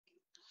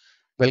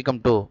Welcome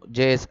to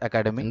JS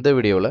academy. இந்த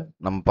வீடியோவில்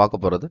நம்ம பார்க்க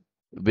போகிறது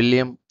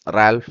வில்லியம்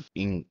ரால்ஃப்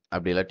இங்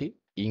அப்படி இல்லாட்டி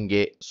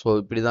இங்கே. ஸோ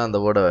இப்படி தான் அந்த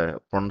வேர்டை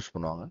ப்ரொனவுன்ஸ்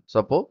பண்ணுவாங்க. ஸோ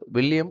அப்போது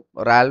வில்லியம்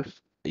ரால்ஃப்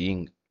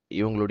இங்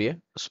இவங்களுடைய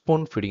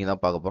ஸ்பூன் ஃபீடிங்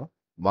தான் பார்க்க போகிறோம்.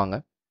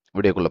 வாங்க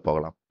வீடியோக்குள்ளே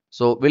போகலாம்.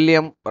 ஸோ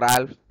வில்லியம்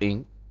ரால்ஃப்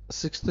இங்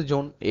 6th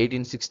ஜூன்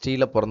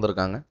 1860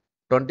 பிறந்திருக்காங்க.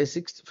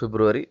 26th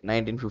February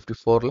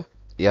 1954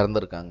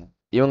 இறந்துருக்காங்க.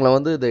 இவங்களை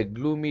வந்து த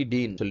க்ளூமி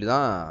டீன் சொல்லி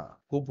தான்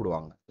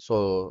கூப்பிடுவாங்க. ஸோ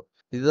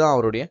இதுதான்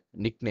அவருடைய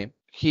nick name.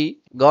 He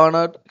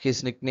garnered his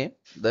nickname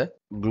the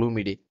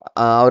Gloomy Day.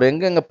 அவர்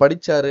எங்கெங்க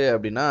படிச்சாரு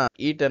அப்படின்னா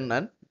ஈட்டன்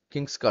அண்ட்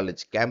கிங்ஸ்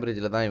காலேஜ்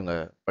கேம்பிரிட்ஜில் தான் இவங்க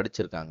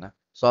படிச்சிருக்காங்க.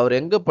 ஸோ அவர்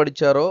எங்கே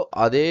படித்தாரோ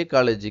அதே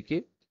காலேஜுக்கு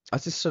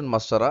அசிஸ்டன்ட்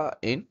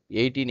மாஸ்டராக இன்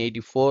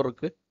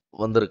 1884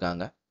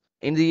 வந்திருக்காங்க.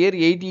 இந்த இயர்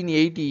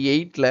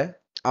 1888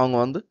 அவங்க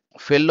வந்து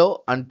fellow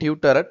and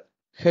tutor at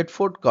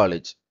ஹெட்ஃபோர்ட்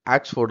college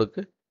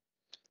ஆக்ஸ்ஃபோர்டுக்கு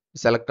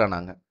select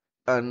ஆனாங்க.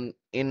 அண்ட்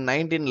இன்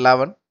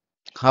 1911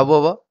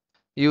 however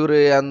இவர்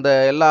அந்த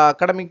எல்லா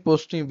அகாடமிக்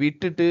போஸ்ட்டையும்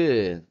விட்டுட்டு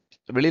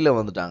வெளியில்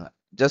வந்துட்டாங்க.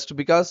 ஜஸ்ட்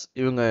பிகாஸ்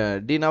இவங்க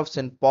டீன் ஆஃப்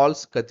சென்ட்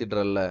பால்ஸ்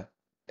கத்தீட்ரலில்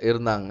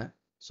இருந்தாங்க.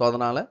 ஸோ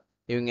அதனால்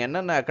இவங்க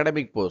என்னென்ன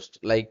அகாடமிக் போஸ்ட்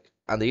லைக்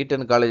அந்த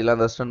ஈட்டன் காலேஜில்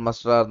அந்த அசிஸ்டன்ட்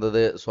மாஸ்டராக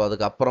இருந்தது. ஸோ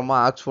அதுக்கப்புறமா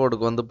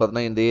ஆக்ஸ்ஃபோர்டுக்கு வந்து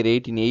பார்த்தீங்கன்னா இந்த இயர்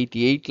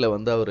 1888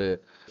 வந்து அவர்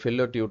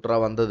ஃபெல்லோ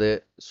டியூட்டராக வந்தது.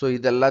 ஸோ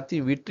இது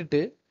எல்லாத்தையும்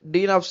விட்டுட்டு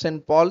டீன் ஆஃப்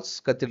சென்ட் பால்ஸ்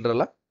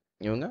கத்தீட்ரலாக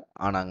இவங்க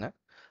ஆனாங்க.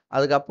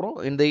 அதுக்கப்புறம்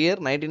இந்த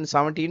இயர்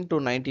 1917 to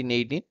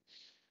 1918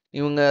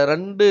 இவங்க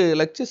 2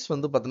 லெக்சர்ஸ்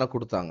வந்து பார்த்தீங்கன்னா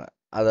கொடுத்தாங்க.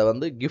 அதை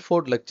வந்து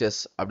கிஃபோர்ட் லெக்சர்ஸ்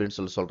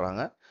அப்படின்னு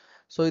சொல்கிறாங்க.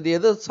 ஸோ இது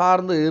எது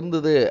சார்ந்து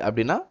இருந்தது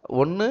அப்படின்னா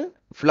ஒன்று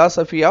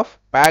philosophy of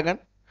Pegan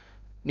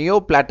neo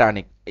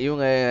platonic.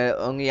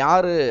 அவங்க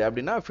யார்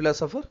அப்படின்னா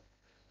ஃபிலாசபர்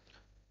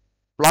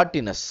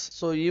பிளாட்டினஸ்.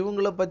 ஸோ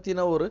இவங்களை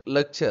பற்றின ஒரு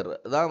லெக்சர்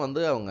தான்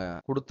வந்து அவங்க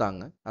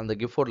கொடுத்தாங்க அந்த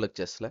கிஃபோர்ட்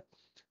லெக்சர்ஸில்.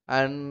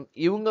 அண்ட்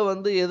இவங்க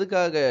வந்து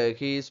எதுக்காக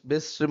he is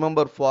best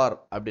remember for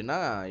அப்படின்னா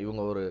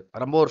இவங்க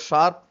ரொம்ப ஒரு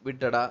ஷார்ப்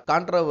விட்டடா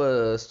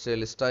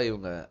கான்ட்ரவர்ஷியலிஸ்டாக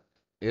இவங்க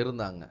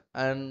இருந்தாங்க.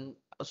 அண்ட்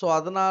ஸோ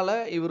அதனால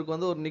இவருக்கு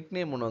வந்து ஒரு நிக்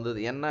நேம் ஒன்று வந்தது.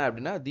 என்ன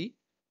அப்படின்னா தி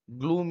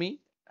க்ளூமி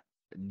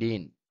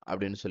டீன்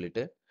அப்படின்னு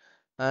சொல்லிட்டு.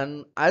 அண்ட்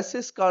ஆஸ்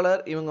எ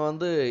ஸ்காலர் இவங்க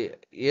வந்து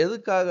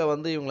எதுக்காக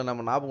வந்து இவங்களை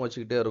நம்ம ஞாபகம்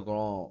வச்சுக்கிட்டே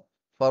இருக்கோம்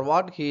for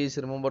what he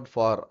is remembered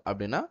for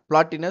அப்படின்னா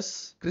பிளாட்டினஸ்,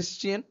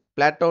 Christian,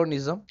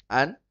 Platonism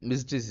and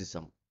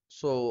mysticism.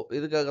 So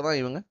இதுக்காக தான்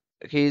இவங்க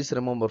he is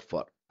remember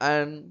for.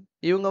 And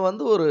இவங்க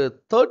வந்து ஒரு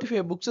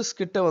 35 புக்ஸஸ்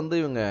கிட்ட வந்து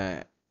இவங்க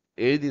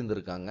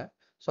எழுதியிருந்திருக்காங்க.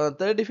 ஸோ அந்த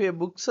 35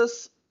 புக்ஸஸ்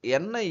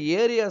என்ன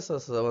ஏரியாஸை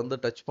வந்து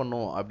டச்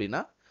பண்ணும்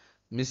அப்படின்னா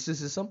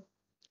mysticism,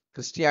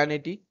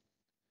 Christianity,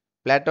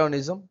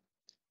 Platonism,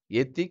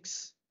 ethics,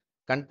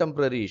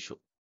 contemporary issue.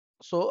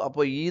 So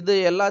அப்போ இது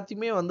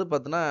எல்லாத்தையுமே வந்து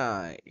பார்த்தீங்கன்னா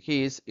ஹி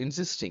இஸ்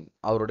இன்சிஸ்டிங்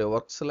அவருடைய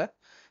ஒர்க்ஸில்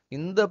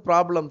இந்த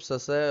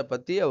ப்ராப்ளம்ஸை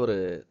பற்றி அவர்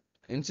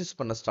இன்சிஸ்ட்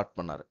பண்ண ஸ்டார்ட்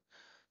பண்ணார்.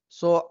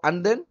 So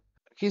and then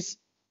his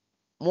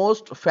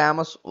most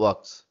famous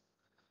works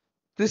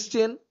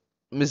Christian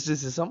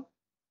mysticism.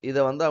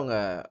 இதை வந்து அவங்க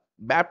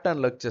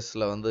பேப்டன்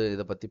லெக்சர்ஸில் வந்து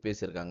இதை பற்றி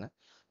பேசியிருக்காங்க.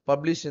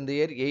 Publish in the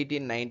year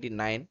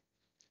 1899.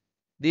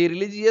 The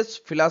religious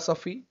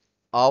philosophy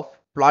of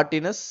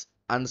பிளாட்டினஸ்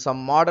and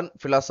some modern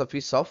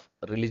philosophies of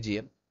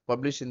religion.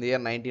 Publish in the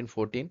year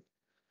 1914.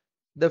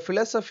 The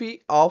philosophy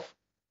of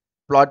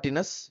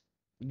பிளாட்டினஸ்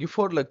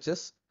கிஃபோர்ட்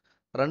lectures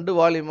 2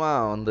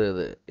 வால்யூமாக வந்து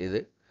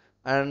இது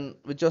and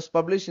which was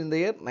published in the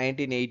year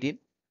 1918.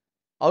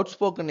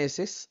 Outspoken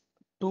essays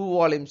 2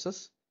 volumes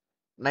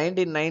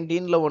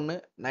 1919 ஒன்று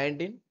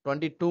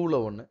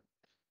 1922 ஒன்று.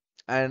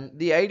 and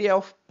the idea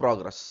of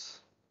progress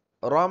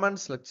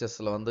romance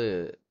lecturesல வந்து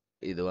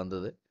இது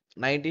வந்தது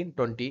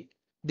 1920.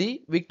 the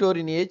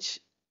Victorian age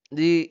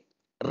the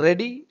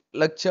ready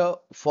lecture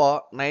for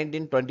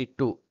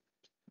 1922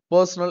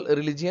 personal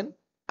religion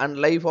and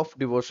life of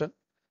devotion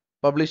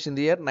published in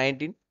the year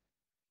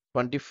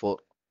 1924.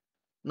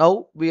 Now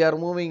we are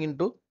moving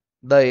into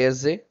the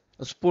essay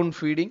Spoon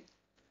Feeding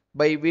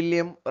by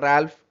William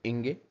Ralph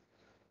Inge.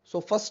 So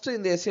first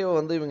இந்த எஸ்ஏவை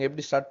வந்து இவங்க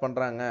எப்படி start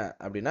பண்ணுறாங்க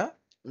அப்படின்னா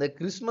இந்த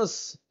Christmas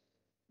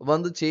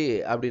வந்துச்சு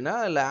அப்படின்னா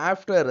இல்லை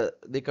after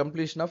the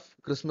completion of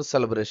Christmas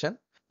celebration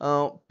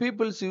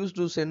peoples use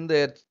to send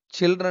there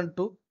children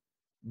to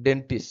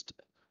dentist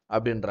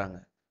அப்படின்றாங்க.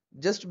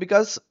 ஜஸ்ட்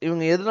பிகாஸ்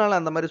இவங்க எதனால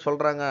அந்த மாதிரி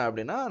சொல்கிறாங்க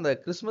அப்படின்னா அந்த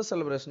கிறிஸ்மஸ்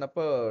செலிப்ரேஷன்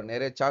அப்போ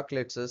நிறைய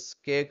சாக்லேட்ஸஸ்,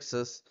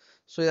 கேக்ஸஸ்,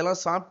 ஸோ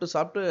இதெல்லாம்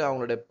சாப்பிட்டு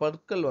அவங்களுடைய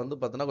பற்கள் வந்து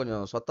பார்த்தோன்னா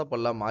கொஞ்சம்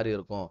சொத்தப்பல்லாக மாறி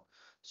இருக்கும்.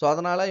 ஸோ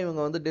அதனால் இவங்க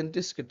வந்து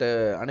டென்டிஸ்ட் கிட்ட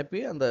அனுப்பி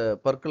அந்த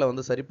பற்களை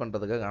வந்து சரி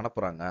பண்ணுறதுக்காக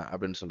அனுப்புகிறாங்க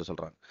அப்படின்னு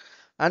சொல்கிறாங்க.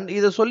 அண்ட்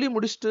இதை சொல்லி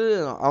முடிச்சுட்டு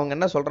அவங்க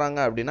என்ன சொல்கிறாங்க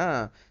அப்படின்னா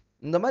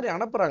இந்த மாதிரி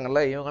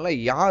அனுப்புகிறாங்கல்ல இவங்கெல்லாம்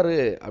யார்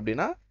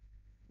அப்படின்னா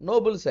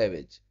நோபல்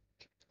சேவேஜ்.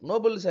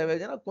 நோபல்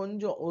சேவேஜ்னா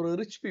கொஞ்சம் ஒரு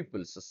ரிச்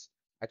பீப்புள்ஸ்.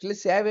 ஆக்சுவலி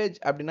சேவேஜ்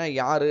அப்படின்னா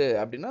யார்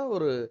அப்படின்னா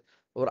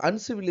ஒரு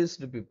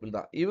அன்சிவிலைஸ்டு பீப்புள்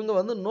தான். இவங்க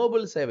வந்து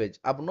நோபல் சேவேஜ்.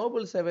 அப்போ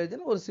நோபல்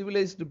சேவேஜ்னா ஒரு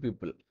சிவிலைஸ்டு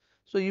பீப்புள்.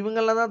 ஸோ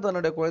இவங்கெல்லாம் தான்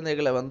தன்னுடைய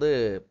குழந்தைகளை வந்து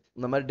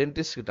இந்த மாதிரி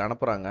டென்டிஸ்ட் கிட்ட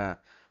அனுப்புகிறாங்க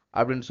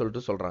அப்படின்னு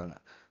சொல்கிறாங்க.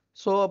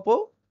 ஸோ அப்போ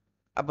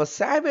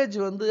சேவேஜ்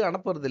வந்து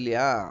அனுப்புறது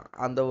இல்லையா,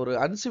 அந்த ஒரு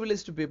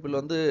அன்சிவிலைஸ்டு பீப்புள்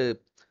வந்து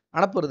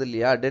அனுப்புறது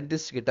இல்லையா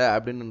டென்டிஸ்ட் கிட்ட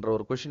அப்படின்ற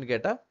ஒரு கொஷின்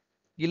கேட்டால்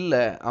இல்ல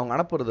அவங்க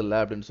அனுப்புறது இல்ல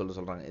அப்படின்னு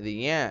சொல்றாங்க. இது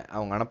ஏன்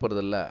அவங்க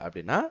அனுப்புறது இல்ல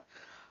அப்படின்னா,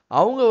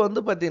 அவங்க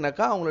வந்து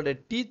பார்த்தீங்கன்னாக்கா, அவங்களுடைய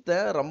டீத்த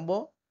ரொம்ப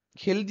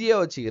ஹெல்தியா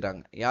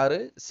வச்சுக்கிறாங்க. யாரு?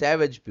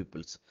 Savage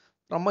peoples.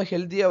 ரொம்ப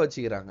ஹெல்தியா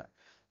வச்சுக்கிறாங்க.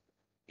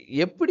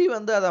 எப்படி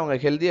வந்து அத அவங்க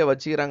ஹெல்தியா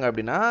வச்சுக்கிறாங்க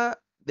அப்படின்னா,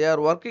 தே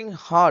ஆர் வொர்க்கிங்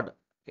ஹார்ட்.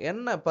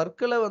 என்ன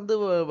பற்கள வந்து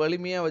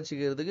வலிமையா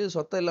வச்சுக்கிறதுக்கு,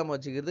 சொத்தை இல்லாம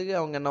வச்சுக்கிறதுக்கு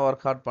அவங்க என்ன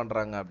வொர்க் ஹார்ட்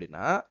பண்றாங்க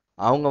அப்படின்னா,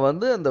 அவங்க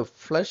வந்து அந்த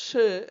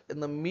ஃப்ளஷு,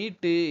 இந்த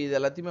மீட்டு இது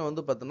எல்லாத்தையுமே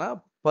வந்து பார்த்தீங்கன்னா,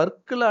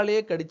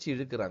 பற்களாலேயே கடிச்சு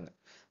இழுக்குறாங்க.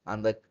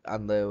 அந்த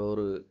அந்த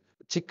ஒரு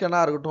சிக்கனா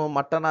இருக்கட்டும்,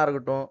 மட்டனா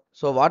இருக்கட்டும்,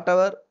 so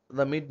whatever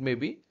the meet may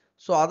be.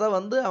 So அத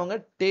வந்து அவங்க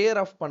டேர்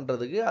ஆஃப்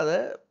பண்றதுக்கு, அத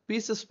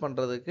பீசஸ்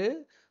பண்றதுக்கு,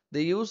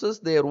 தே uses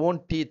their own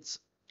teeth.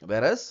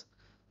 Whereas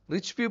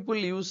rich people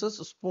uses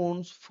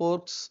spoons,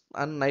 Forks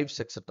and knifes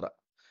etcetera.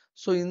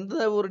 So இந்த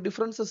ஒரு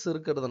டிஃபரன்சஸ்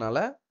இருக்கிறதுனால,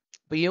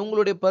 இப்ப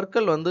இவங்களுடைய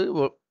பற்கள் வந்து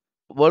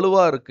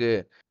வலுவா இருக்கு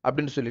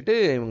அப்படின்னு சொல்லிட்டு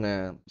இவங்க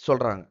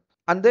சொல்றாங்க.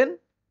 அண்ட் தென்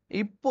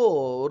இப்போ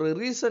ஒரு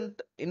ரீசென்ட்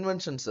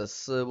இன்வென்ஷன்ஸஸ்,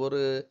 ஒரு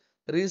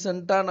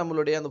ரீசென்ட்டா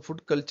நம்மளுடைய அந்த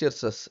ஃபுட்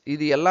கல்ச்சர்ஸஸ்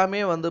இது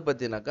எல்லாமே வந்து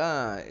பார்த்தீங்கன்னாக்கா,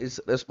 is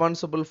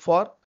responsible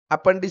for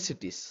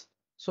appendicitis.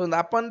 So இந்த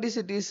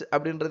அப்பெண்டிசிட்டிஸ்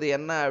அப்படின்றது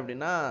என்ன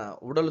அப்படின்னா,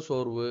 உடல்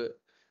சோர்வு,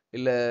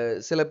 இல்ல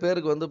சில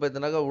பேருக்கு வந்து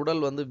பார்த்தீங்கன்னாக்கா,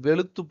 உடல் வந்து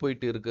வெளுத்து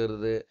போயிட்டு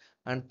இருக்கிறது,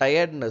 அண்ட்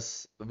டயர்ட்னஸ்,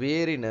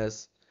 வேரினஸ்,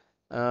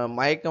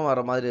 மயக்கம்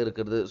வர மாதிரி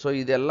இருக்கிறது. ஸோ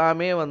இது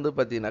எல்லாமே வந்து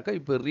பார்த்தீங்கன்னாக்கா,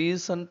 இப்போ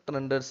ரீசென்ட்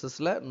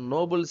ட்ரெண்டர்ஸஸ்ல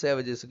நோபல்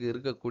சேவேஜஸ்க்கு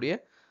இருக்கக்கூடிய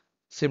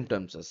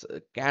சிம்டம்ஸஸ்.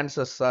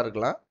 கேன்சர்ஸா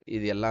இருக்கலாம்,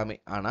 இது எல்லாமே.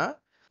 ஆனா,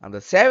 அந்த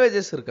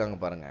சேவேஜஸ் இருக்காங்க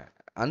பாருங்க,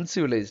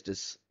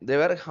 அன்சிவிலைஸ்ட்ஸ், தே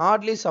வேர்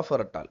Hartley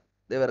suffer at all.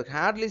 They where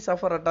Hartley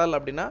suffer at all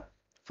அப்படின்னா,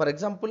 ஃபார்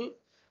எக்ஸாம்பிள்,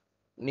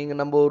 நீங்க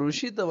நம்ம ஒரு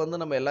விஷயத்த வந்து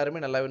நம்ம எல்லாருமே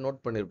நல்லாவே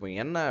நோட் பண்ணியிருப்போம்.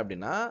 என்ன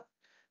அப்படின்னா,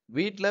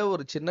 வீட்ல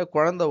ஒரு சின்ன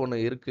குழந்தை ஒண்ணு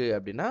இருக்கு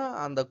அப்படின்னா,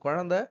 அந்த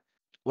குழந்தை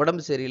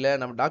உடம்பு சரியில்ல,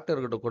 நம்ம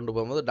டாக்டர் கிட்ட கொண்டு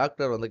போகும்போது,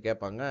 டாக்டர் வந்து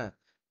கேட்பாங்க,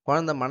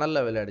 "குழந்தை மணல்ல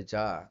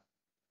விளையாடிச்சா?"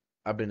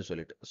 அப்படின்னு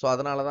சொல்லிட்டு. ஸோ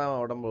அதனால தான்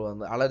உடம்பு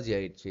வந்து அலர்ஜி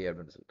ஆயிடுச்சு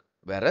அப்படின்னு சொல்லிட்டு.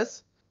 வேறஸ்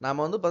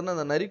நாம வந்து பார்த்தீங்கன்னா,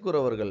 அந்த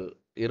நரிக்குறவர்கள்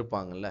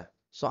இருப்பாங்கல்ல.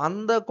 ஸோ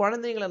அந்த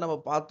குழந்தைங்கள நம்ம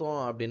பார்த்தோம்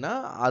அப்படின்னா,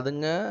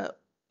 அதுங்க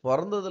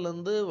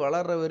பொறந்ததுலேருந்து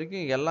வளர்ற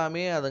வரைக்கும்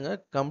எல்லாமே அதுங்க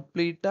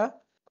கம்ப்ளீட்டா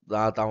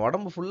தான்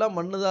உடம்பு ஃபுல்லா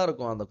மண்ணு தான்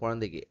இருக்கும் அந்த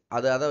குழந்தைக்கு.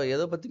 அது அத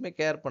எத பத்தியுமே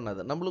கேர்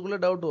பண்ணாது. நம்மளுக்குள்ள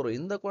டவுட் வரும்.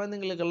 இந்த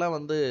குழந்தைங்களுக்கெல்லாம்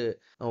வந்து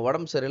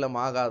உடம்பு சரியில்லாம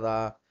ஆகாதா?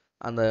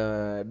 அந்த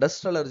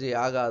டஸ்ட் அலர்ஜி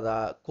ஆகாதா?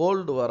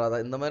 கோல்டு வராதா?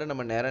 இந்த மாரி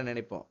நம்ம நெறைய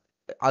நெனைப்போம்.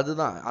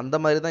 அதுதான். அந்த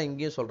மாரி தான்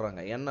இங்கேயும்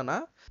சொல்றாங்க. என்னன்னா,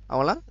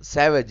 அவங்கலாம்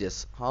சேவேஜஸ்.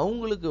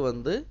 அவங்களுக்கு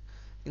வந்து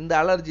இந்த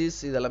அலர்ஜீஸ்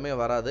இதெல்லாமே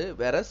வராது.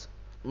 வேறஸ்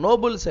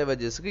நோபல்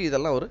சேவேஜஸ்க்கு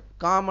இதெல்லாம் ஒரு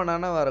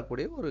காமனான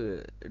வரக்கூடிய ஒரு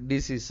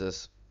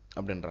டிசீசஸ்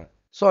அப்படின்றாங்க.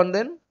 ஸோ அண்ட்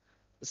தென்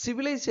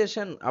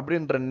சிவிலைசேஷன்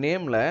அப்படின்ற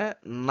நேம்ல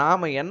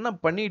நாம என்ன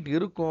பண்ணிட்டு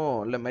இருக்கோம்,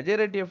 இல்ல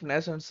மெஜாரிட்டி ஆஃப்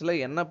நேஷன்ஸ்ல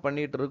என்ன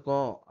பண்ணிட்டு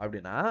இருக்கோம்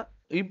அப்படின்னா,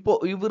 இப்போ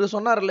இவரு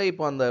சொன்னார்ல,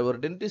 இப்போ அந்த ஒரு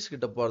டென்டிஸ்ட்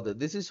கிட்ட போறது.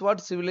 This is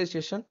what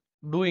civilisation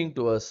doing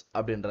to us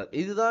அப்படின்றார்.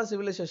 இதுதான்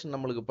சிவிலைசேஷன்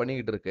நம்மளுக்கு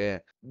பண்ணிக்கிட்டு இருக்கு.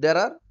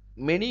 There are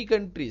many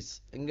countries.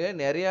 இங்க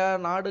நிறைய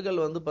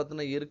நாடுகள் வந்து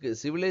பார்த்தீங்கன்னா இருக்கு.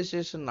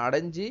 சிவிலைசேஷன்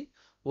அடைஞ்சு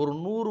ஒரு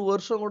 100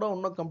 வருஷம் கூட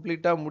இன்னும்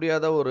கம்ப்ளீட்டா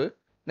முடியாத ஒரு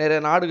நிறைய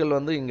நாடுகள்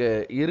வந்து இங்க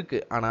இருக்கு.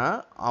 ஆனா,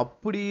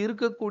 அப்படி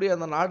இருக்கக்கூடிய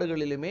அந்த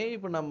நாடுகளிலுமே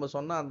இப்ப நம்ம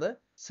சொன்ன அந்த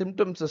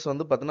சிம்ப்டம்ஸஸ்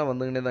வந்து பார்த்தீங்கன்னா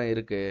வந்துகின்னே தான்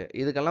இருக்கு.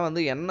 இதுக்கெல்லாம்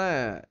வந்து என்ன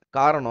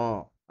காரணம்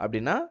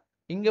அப்படின்னா,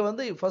 இங்க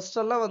வந்து ஃபர்ஸ்ட்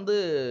எல்லாம் வந்து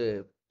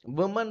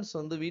விமென்ஸ்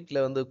வந்து வீட்ல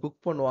வந்து குக்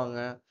பண்ணுவாங்க.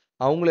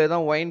 அவங்களே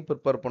தான் ஒயின்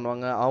பிரிப்பேர்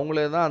பண்ணுவாங்க.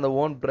 அவங்களே தான் அந்த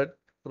ஓன் பிரெட்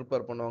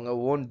பிரிப்பேர் பண்ணுவாங்க.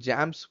 ஓன்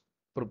ஜாம்ஸ்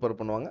பிரிப்பேர்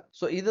பண்ணுவாங்க.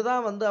 ஸோ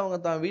இதுதான் வந்து அவங்க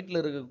தான் வீட்ல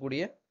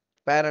இருக்கக்கூடிய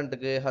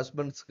பேரண்ட்டுக்கு,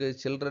 ஹஸ்பண்ட்ஸ்க்கு,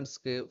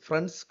 சில்ட்ரன்ஸ்க்கு,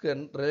 ஃபிரெண்ட்ஸ்க்கு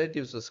அண்ட்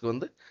ரிலேட்டிவ்ஸஸ்க்கு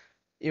வந்து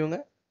இவங்க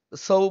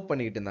சர்வ்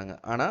பண்ணிக்கிட்டு இருந்தாங்க.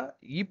 ஆனா,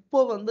 இப்போ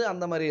வந்து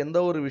அந்த மாரி எந்த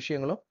ஒரு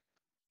விஷயங்களும்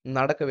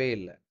நடக்கவே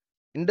இல்ல.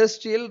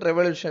 இண்டஸ்ட்ரியல்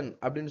ரெவல்யூஷன்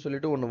அப்படின்னு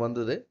சொல்லிட்டு ஒண்ணு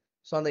வந்தது.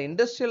 ஸோ அந்த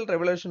இண்டஸ்ட்ரியல்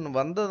ரெவல்யூஷன்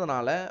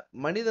வந்ததுனால,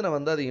 மனிதன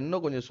வந்து அது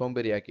இன்னும் கொஞ்சம்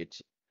சோம்பேறி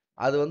ஆக்கிடுச்சு.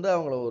 அது வந்து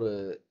அவங்கள ஒரு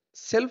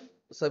செல்ஃப்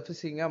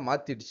சஃபிசிங்கா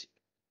மாத்திடுச்சு.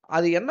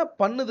 அது என்ன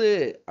பண்ணுது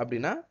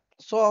அப்படின்னா,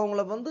 ஸோ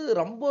அவங்கள வந்து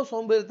ரொம்ப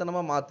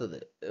சோம்பேறித்தனமா மாத்துது.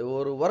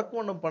 ஒரு வொர்க்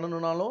ஒண்ணு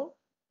பண்ணணும்னாலும்,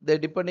 தே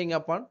டிபெண்டிங்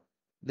அப்பான்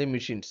தி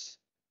மெஷின்ஸ்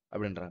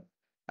அப்படின்றாங்க.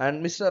 அண்ட்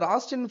மிஸ்டர்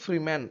ஆஸ்டின்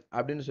ஃப்ரீமேன்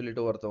அப்படின்னு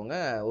சொல்லிட்டு ஒருத்தவங்க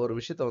ஒரு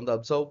விஷயத்த வந்து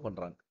அப்சர்வ்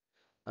பண்றாங்க.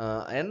 அ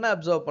என்ன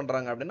அப்சர்வ்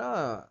பண்றாங்க அப்படின்னா,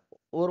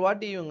 ஒரு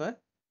வாட்டி இவங்க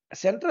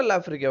சென்ட்ரல்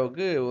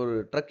ஆப்பிரிக்காவுக்கு ஒரு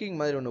ட்ரெக்கிங்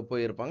மாதிரி ஒண்ணு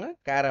போயிருப்பாங்க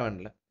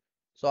கேரவன்ல.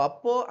 ஸோ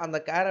அப்போ அந்த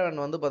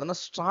கேரவன் வந்து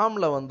பார்த்தீங்கன்னா,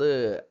 ஸ்டார்ம்ல வந்து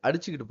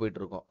அடிச்சுக்கிட்டு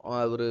போயிட்டுருக்கும்.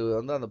 அவரு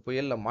வந்து அந்த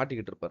புயல்ல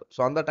மாட்டிக்கிட்டு இருப்பாரு.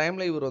 ஸோ அந்த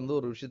டைம்ல இவரு வந்து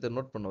ஒரு விஷயத்த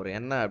நோட் பண்ணுவாரு.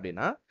 என்ன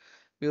அப்படின்னா,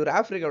 இவரு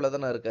ஆப்பிரிக்காவுல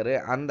தானே இருக்காரு.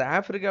 அந்த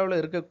ஆப்பிரிக்காவுல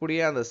இருக்கக்கூடிய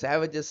அந்த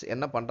சேவேஜஸ்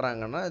என்ன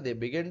பண்றாங்கன்னா, தே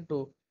begin two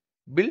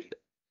build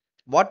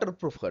water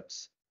proof huts.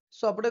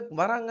 So அப்படியே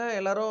வராங்க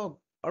எல்லாரும்.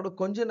 அப்படியே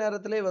கொஞ்ச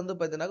நேரத்திலேயே வந்து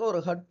பார்த்தீங்கன்னாக்கா,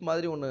 ஒரு ஹட்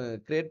மாதிரி ஒண்ணு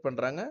கிரியேட்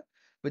பண்றாங்க.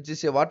 Which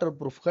is a water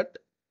proof hut.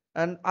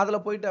 And அதுல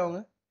போயிட்டு அவங்க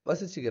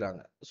வசிச்சுக்கிறாங்க.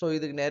 ஸோ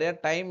இதுக்கு நெறைய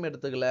டைம்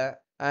எடுத்துக்கல.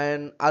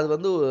 அண்ட் அது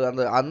வந்து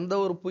அந்த அந்த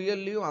ஒரு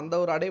புயல்லயும், அந்த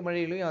ஒரு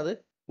அடைமழையிலயும் அது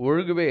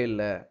ஒழுகவே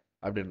இல்ல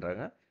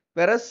அப்படின்றாங்க.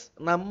 வேறஸ்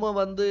நம்ம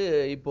வந்து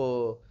இப்போ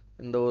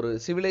இந்த ஒரு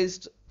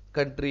civilised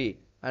country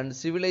and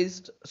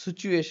civilised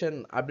situation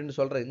அப்படின்னு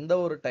சொல்ற இந்த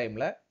ஒரு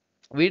டைம்ல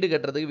வீடு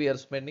கட்டுறதுக்கு we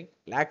are spending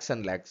lakhs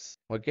and lakhs.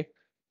 Okay.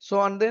 So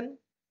and then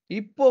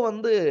இப்போ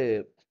வந்து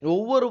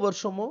ஒவ்வொரு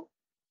வருஷமும்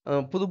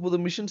புது புது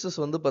மிஷின்ஸஸ்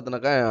வந்து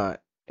பார்த்தீனாக்கா,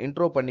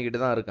 இன்ட்ரோ பண்ணிக்கிட்டு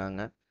தான்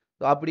இருக்காங்க.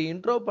 ஸோ அப்படி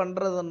இன்ட்ரோ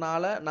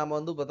பண்றதுனால, நம்ம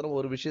வந்து பார்த்தோன்னா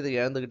ஒரு விஷயத்த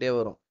இழந்துகிட்டே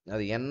வரோம்.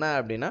 அது என்ன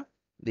அப்படின்னா,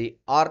 தி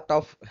art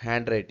of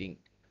hand writing.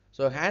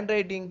 So hand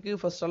ரைட்டிங்க்கு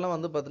ஃபர்ஸ்ட்டெல்லாம்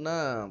வந்து பார்த்தீங்கன்னா,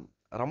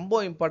 ரொம்ப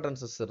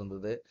இம்பார்ட்டன்ஸஸ்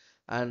இருந்தது.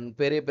 அண்ட்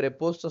பெரிய பெரிய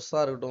போஸ்டர்ஸா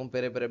இருக்கட்டும்,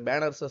 பெரிய பெரிய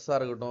பேனர்ஸஸா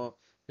இருக்கட்டும்,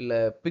 இல்ல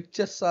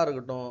பிக்சர்ஸா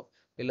இருக்கட்டும்,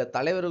 இல்ல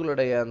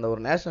தலைவர்களுடைய அந்த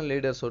ஒரு நேஷனல்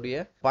லீடர்ஸ் உடைய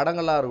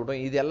படங்களா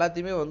இருக்கட்டும், இது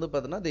எல்லாத்தையுமே வந்து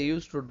பார்த்தீங்கன்னா, தே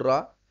used to draw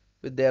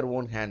with their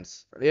own hands.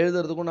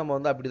 எழுதுறதுக்கும் நம்ம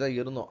வந்து அப்படிதான்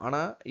இருந்தோம்.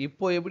 ஆனா,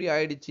 இப்போ எப்படி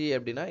ஆயிடுச்சு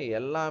அப்படின்னா,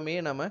 எல்லாமே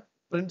நம்ம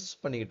பிரிண்ட்ஸ்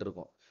பண்ணிக்கிட்டு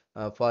இருக்கோம்.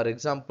 ஃபார்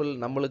எக்ஸாம்பிள்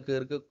நம்மளுக்கு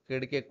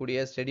கிடைக்கக்கூடிய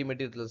ஸ்டடி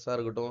மெட்டீரியல்ஸா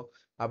இருக்கட்டும்,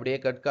 அப்படியே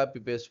கட் காப்பி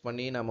பேஸ்ட்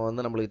பண்ணி நம்ம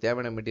வந்து நம்மளுக்கு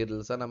தேவையான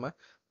மெட்டீரியல்ஸா நம்ம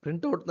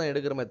பிரிண்ட் அவுட் தான்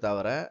எடுக்கிறோமே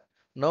தவிர,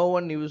 no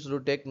one use to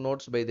take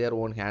notes by their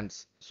own hands.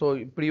 So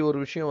இப்படி ஒரு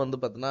விஷயம் வந்து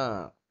பார்த்தீங்கன்னா,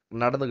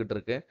 நடந்துகிட்டு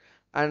இருக்கு.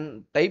 அண்ட்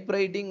டைப்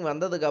ரைட்டிங்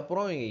வந்ததுக்கு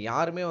அப்புறம்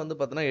யாருமே வந்து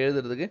பார்த்தீங்கன்னா,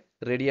 எழுதுறதுக்கு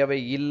ரெடியாவே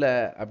இல்ல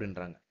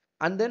அப்படின்றாங்க.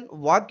 And then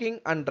walking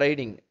and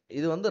riding.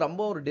 இது வந்து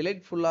ரொம்ப ஒரு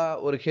டிலைட்ஃபுல்லா,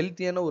 ஒரு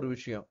ஹெல்த்தியான ஒரு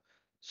விஷயம்.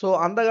 ஸோ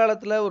அந்த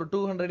காலத்துல ஒரு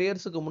 200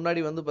 இயர்ஸ்க்கு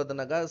முன்னாடி வந்து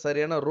பார்த்தீங்கன்னாக்கா,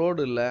 சரியான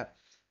ரோடு இல்ல.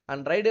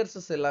 அண்ட்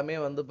ரைடர்ஸஸ் எல்லாமே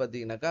வந்து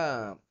பார்த்தீங்கன்னாக்கா,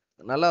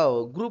 நல்லா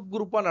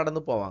குரூப்பா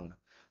நடந்து போவாங்க.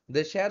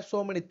 They share so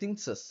many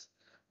things.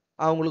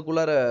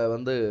 அவங்களுக்குள்ளார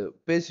வந்து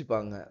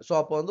பேசிப்பாங்க. ஸோ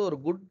அப்போ வந்து ஒரு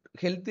குட்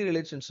ஹெல்த்தி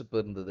ரிலேஷன்ஷிப்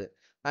இருந்தது.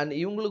 அண்ட்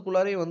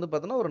இவங்களுக்குள்ளாரையும் வந்து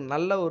பார்த்தோன்னா, ஒரு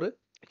நல்ல ஒரு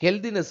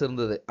ஹெல்த்தினஸ்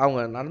இருந்தது.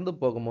 அவங்க நடந்து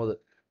போகும்போது.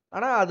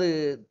 ஆனா அது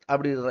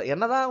அப்படி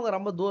என்னதான் அவங்க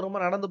ரொம்ப தூரமா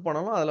நடந்து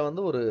போனாலும், அதுல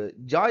வந்து ஒரு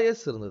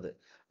ஜாயஸ் இருந்தது.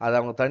 அது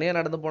அவங்க தனியா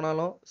நடந்து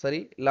போனாலும் சரி,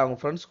 இல்ல அவங்க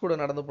ஃப்ரெண்ட்ஸ் கூட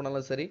நடந்து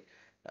போனாலும் சரி,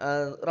 அ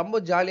ரொம்ப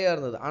ஜாலியா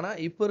இருந்தது. ஆனா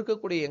இப்ப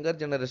இருக்கக்கூடிய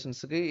யங்கர்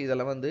ஜெனரேஷன்ஸ்க்கு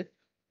இதெல்லாம் வந்து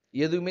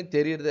எதுவுமே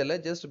தெரியறதே இல்ல.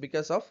 Just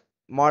because of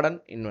modern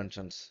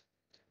inventions.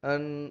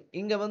 And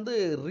இங்க வந்து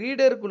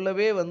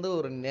ரீடருக்குள்ளவே வந்து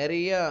ஒரு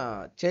நெறையா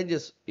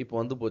சேஞ்சஸ் இப்போ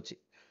வந்து போச்சு.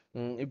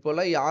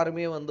 இப்போலாம்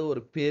யாருமே வந்து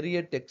ஒரு பெரிய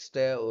டெக்ஸ்ட்ட,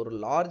 ஒரு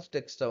லார்ஜ்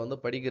டெக்ஸ்ட்ட வந்து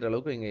படிக்கிற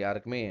அளவுக்கு இங்க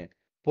யாருக்குமே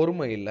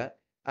பொறுமை இல்ல.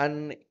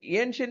 அண்ட்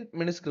ஏன்ஷியன்ட்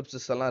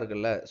மேனுஸ்கிரிப்ட்ஸ் எல்லாம்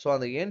இருக்குல்ல. ஸோ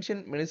அந்த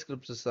ஏன்ஷியன்ட்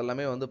மேனுஸ்கிரிப்ட்ஸ்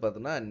எல்லாமே வந்து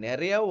பார்த்தீங்கன்னா,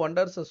 நெறையா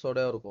வண்டர்ஸஸோட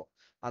இருக்கும்.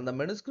 அந்த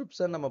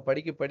மேனுஸ்கிரிப்ட்ஸ நம்ம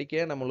படிக்க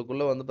படிக்க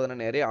நம்மளுக்குள்ள வந்து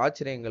பார்த்தீங்கன்னா, நெறைய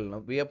ஆச்சரியங்கள்,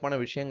 வியப்பான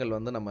விஷயங்கள்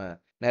வந்து நம்ம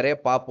நெறைய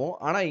பார்ப்போம்.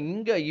 ஆனா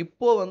இங்க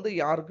இப்போ வந்து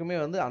யாருக்குமே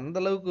வந்து அந்த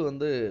அளவுக்கு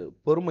வந்து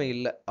பொறுமை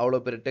இல்ல. அவ்வளோ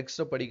பெரிய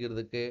டெக்ஸ்ட்ட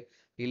படிக்கிறதுக்கு,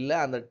 இல்ல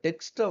அந்த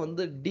டெக்ஸ்ட்ட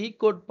வந்து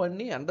டீகோட்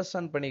பண்ணி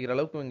அண்டர்ஸ்டாண்ட் பண்ணிக்கிற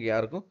அளவுக்கு இங்க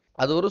யாருக்கும்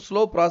அது ஒரு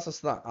ஸ்லோ ப்ராசஸ்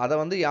தான். அத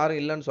வந்து யாரும்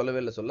இல்லன்னு சொல்லவே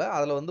இல்ல சொல்ல.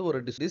 அதுல வந்து ஒரு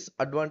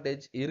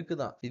டிஸ்அட்வான்டேஜ் இருக்கு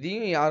தான்.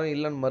 இதையும் யாரும்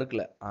இல்லன்னு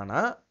மறுக்கல. ஆனா,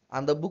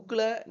 அந்த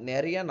புக்ல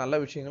நெறைய நல்ல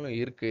விஷயங்களும்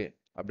இருக்கு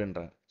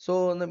அப்படின்றாங்க. ஸோ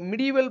இந்த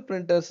மிடிவல்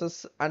பிரிண்டர்ஸஸ்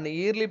அண்ட்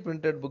இயர்லி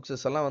பிரிண்டட்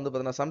புக்ஸஸ் எல்லாம் வந்து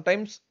பார்த்தீங்கன்னா,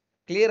 சம்டைம்ஸ்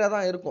கிளியரா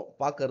தான் இருக்கும்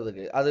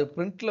பார்க்கறதுக்கு. அது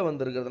பிரிண்ட்ல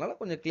வந்திருக்கிறதுனால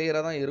கொஞ்சம்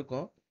கிளியரா தான்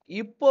இருக்கும்.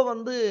 இப்போ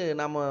வந்து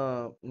நம்ம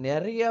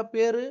நெறைய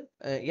பேரு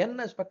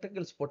 "என்ன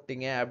ஸ்பெக்டக்கிள்ஸ்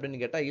போட்டீங்க?" அப்படின்னு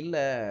கேட்டா, "இல்ல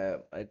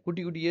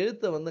குட்டி குட்டி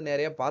எழுத்த வந்து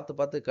நெறைய பார்த்து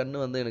பார்த்து கண்ணு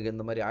வந்து எனக்கு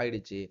இந்த மாரி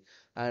ஆயிடுச்சு.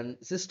 அண்ட்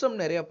சிஸ்டம்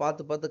நெறைய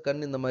பார்த்து பார்த்து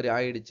கண் இந்த மாரி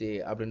ஆயிடுச்சு."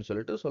 அப்படின்னு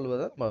சொல்லிட்டு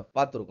சொல்வத நம்ம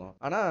பார்த்துருக்கோம்.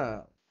 ஆனா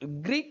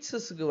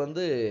கிரீக்ஸஸ்க்கு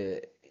வந்து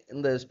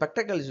இந்த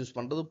ஸ்பெக்டக்கிள்ஸ் யூஸ்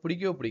பண்றது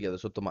பிடிக்கவே பிடிக்காது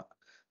சுத்தமா.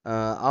 அ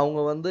அவங்க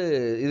வந்து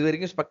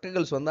இதுவரைக்கும்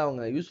ஸ்பெக்டக்கிள்ஸ் வந்து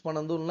அவங்க யூஸ்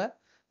பண்ணதும் இல்ல.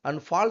 அண்ட்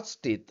ஃபால்ஸ்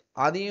டீத்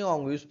அதையும்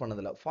அவங்க யூஸ்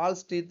பண்ணதில்ல.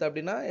 ஃபால்ஸ் டீத்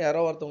அப்படின்னா,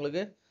 யாரோ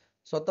ஒருத்தவங்களுக்கு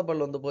சொத்த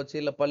பல் வந்து போச்சு,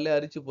 இல்ல பல்லே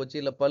அரிச்சு போச்சு,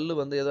 இல்ல பல்லு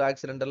வந்து ஏதோ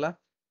ஆக்சிடென்டலா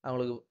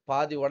அவங்களுக்கு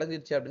பாதி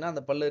உடைஞ்சிருச்சு அப்படின்னா,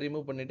 அந்த பல்ல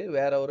ரிமூவ் பண்ணிட்டு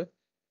வேற ஒரு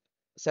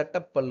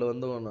செட்டப் பல்லு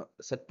வந்து ஒண்ணு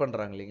செட்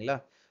பண்றாங்க இல்லைங்களா?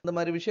 இந்த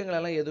மாரி விஷயங்கள்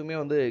எல்லாம் எதுவுமே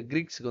வந்து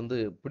கிரீக்ஸ்க்கு வந்து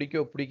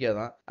பிடிக்கவே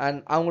பிடிக்காதாம். அண்ட்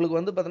அவங்களுக்கு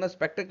வந்து பார்த்தீங்கன்னா,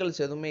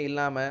 ஸ்பெக்டக்கிள்ஸ் எதுவுமே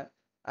இல்லாம,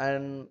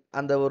 அண்ட்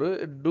அந்த ஒரு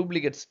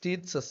டூப்ளிகேட்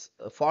டீத்ஸஸ்,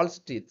 ஃபால்ஸ்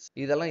டீத்ஸ்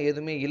இதெல்லாம்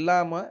எதுவுமே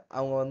இல்லாம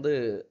அவங்க வந்து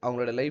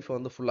அவங்களோட லைஃப்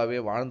வந்து ஃபுல்லாவே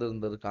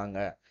வாழ்ந்திருந்திருக்காங்க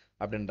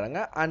அப்படின்றாங்க.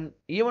 அண்ட்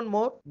ஈவன்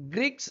மோர்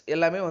கிரீக்ஸ்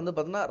எல்லாமே வந்து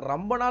பார்த்தீங்கன்னா,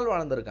 ரொம்ப நாள்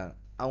வாழ்ந்திருக்காங்க.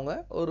 அவங்க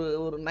ஒரு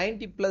ஒரு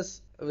 90 பிளஸ்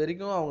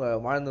வரைக்கும் அவங்க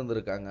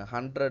வாழ்ந்திருந்திருக்காங்க.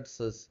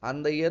 ஹண்ட்ரட்ஸஸ்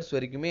அந்த இயர்ஸ்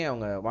வரைக்குமே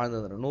அவங்க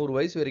 100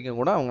 வயசு வரைக்கும்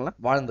கூட அவங்கலாம்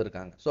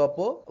வாழ்ந்திருக்காங்க. ஸோ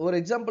அப்போ ஒரு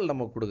எக்ஸாம்பிள்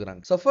நமக்கு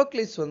குடுக்குறாங்க.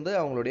 சொஃபோக்ளிஸ் வந்து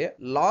அவங்களுடைய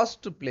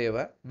லாஸ்ட் பிளேவ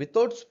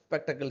வித்தவுட்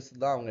ஸ்பெக்டக்கிள்ஸ்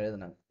தான் அவங்க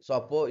எழுதினாங்க. ஸோ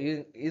அப்போ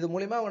இது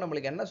மூலியமா அவங்க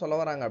நம்மளுக்கு என்ன சொல்ல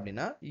வராங்க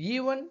அப்படின்னா,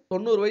 ஈவன்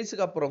 90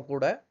 வயசுக்கு அப்புறம்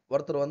கூட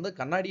ஒருத்தர் வந்து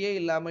கண்ணாடியே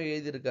இல்லாம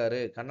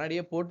எழுதியிருக்காரு.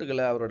 கண்ணாடியே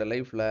போட்டுக்கல அவரோட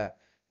லைஃப்ல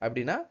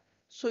அப்படின்னா,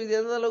 ஸோ இது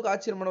எந்த அளவுக்கு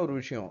ஆச்சரியமான ஒரு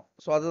விஷயம்.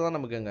 ஸோ அதுதான்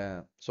நமக்கு இங்க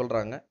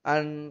சொல்றாங்க.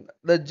 And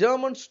the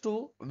Germans two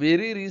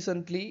very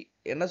recently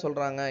என்ன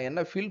சொல்றாங்க, என்ன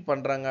ஃபீல்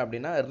பண்றாங்க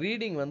அப்படின்னா,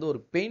 ரீடிங் வந்து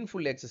ஒரு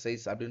பெயின்ஃபுல்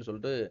எக்சர்சைஸ் அப்படின்னு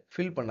சொல்லிட்டு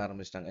ஃபீல் பண்ண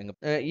ஆரம்பிச்சுட்டாங்க.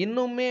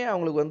 இன்னுமே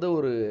அவங்களுக்கு வந்து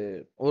ஒரு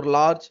ஒரு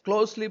லார்ஜ்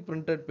க்ளோஸ்லி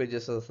பிரிண்டட்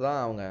பேஜஸஸ்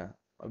தான் அவங்க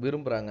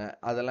விரும்புறாங்க.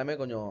 அதெல்லாமே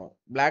கொஞ்சம்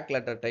பிளாக்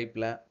லெட்டர்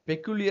டைப்ல,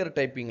 பெக்குலியர்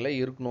டைப்பிங்ல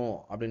இருக்கணும்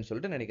அப்படின்னு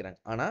சொல்லிட்டு நினைக்கிறாங்க.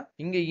 ஆனா,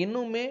 இங்க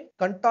இன்னுமே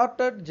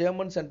கன்டார்ட்டட்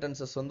ஜெர்மன்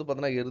சென்டென்சஸ் வந்து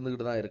பார்த்தீங்கன்னா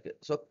இருந்துகிட்டு தான் இருக்கு.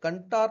 ஸோ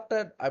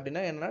கன்டார்ட்டட்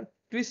அப்படின்னா என்னன்னா,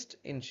 ட்விஸ்ட்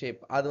இன்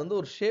ஷேப். அது வந்து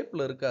ஒரு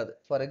ஷேப்ல இருக்காது.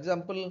 ஃபார்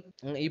எக்ஸாம்பிள்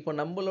இப்ப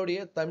நம்மளுடைய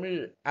தமிழ்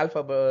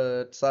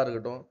ஆல்பாபெட்ஸா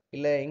இருக்கட்டும்,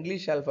 இல்ல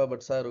இங்கிலீஷ்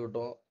ஆல்பாபெட்ஸா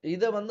இருக்கட்டும்,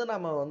 இத வந்து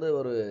நம்ம வந்து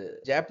ஒரு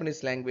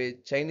Japanese language,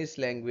 Chinese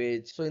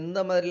language, so இந்த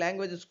மாதிரி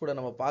லாங்குவேஜஸ் கூட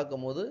நம்ம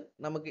பார்க்கும்போது,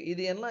 நமக்கு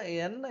இது எல்லாம்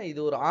என்ன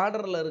இது ஒரு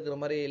ஆர்டர்ல இருக்கிற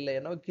மாரி இல்ல,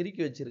 என்னவோ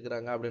கிறுக்கி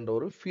வச்சிருக்கிறாங்க அப்படின்ற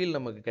ஒரு ஃபீல்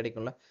நமக்கு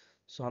கிடைக்கும்ல.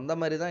 ஸோ அந்த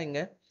மாரி தான்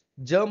இங்க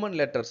ஜெர்மன்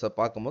லெட்டர்ஸ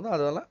பார்க்கும்போது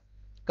அதெல்லாம்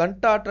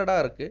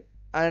கன்டார்ட்டடாக இருக்குது.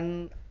 அண்ட்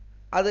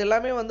அது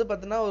எல்லாமே வந்து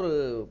பார்த்தீங்கன்னா ஒரு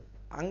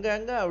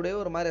அங்கங்கே அப்படியே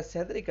ஒரு மாதிரி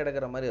செதறி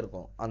கிடக்கிற மாதிரி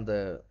இருக்கும் அந்த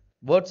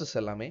வேர்ட்ஸஸ்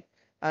எல்லாமே.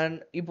 அண்ட்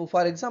இப்போ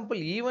for example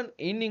even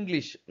in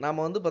English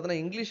நம்ம வந்து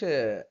பார்த்தீங்கன்னா இங்கிலீஷை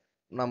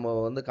நம்ம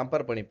வந்து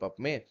கம்பேர் பண்ணி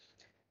பார்ப்போமே.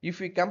 If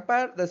you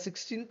compare the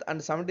 16th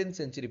and 17th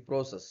century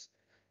process,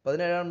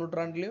 17ஆம்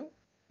நூற்றாண்டுலையும்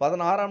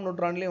 16ஆம்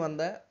நூற்றாண்டுலையும்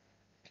வந்த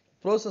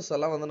ப்ரோசஸ்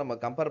எல்லாம் வந்து நம்ம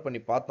கம்பேர் பண்ணி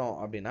பார்த்தோம்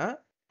அப்படின்னா,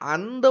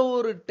 அந்த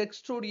ஒரு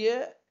டெக்ஸ்டுடைய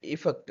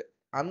எஃபெக்ட்,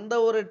 அந்த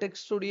ஒரு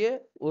டெக்ஸ்டுடைய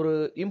ஒரு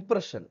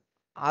இம்ப்ரெஷன்,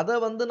 அதை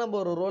வந்து நம்ம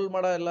ஒரு ரோல்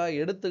மாடலா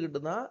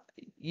எடுத்துக்கிட்டு தான்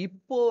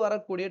இப்போ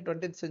வரக்கூடிய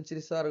 20th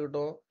சென்ச்சுரிஸா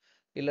இருக்கட்டும்,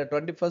 இல்ல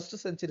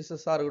 21st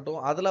சென்ச்சுரிஸா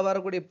இருக்கட்டும், அதுல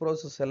வரக்கூடிய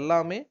ப்ரோசஸ்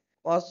எல்லாமே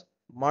வாஸ்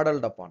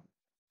மாடல்ட் அப்பான்.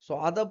 ஸோ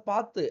அதை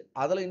பார்த்து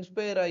அதில்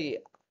இன்ஸ்பயர் ஆகி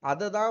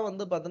அதை தான்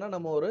வந்து பார்த்தீங்கன்னா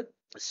நம்ம ஒரு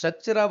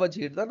ஸ்ட்ரக்சரா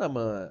வச்சுக்கிட்டு தான் நம்ம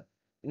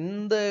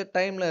இந்த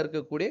டைம்ல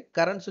இருக்கக்கூடிய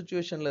கரண்ட்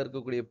சுச்சுவேஷன்ல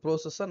இருக்கக்கூடிய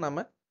ப்ரோசஸை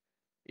நம்ம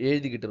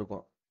எழுதிக்கிட்டு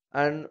இருக்கோம்.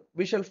 And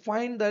we shall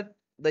find that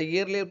the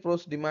earlier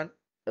pros demand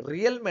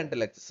real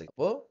mental exercise.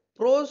 இப்போ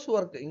ப்ரோஸ்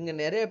ஒர்க் இங்க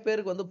நிறைய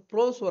பேருக்கு வந்து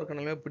ப்ரோஸ்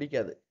ஒர்க்னாலுமே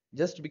பிடிக்காது.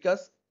 ஜஸ்ட்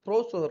பிகாஸ்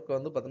ப்ரோஸ் ஒர்க்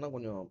வந்து பார்த்தீங்கன்னா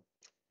கொஞ்சம்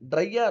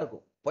ட்ரையா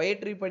இருக்கும்.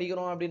 பொயட்ரி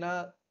படிக்கிறோம் அப்படின்னா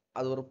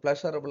அது ஒரு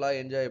ப்ளஷரபுளா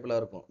என்ஜாயபிளா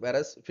இருக்கும்.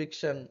 வேறஸ்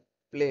ஃபிக்ஷன்,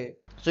 ப்ளே,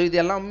 ஸோ இது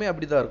எல்லாமே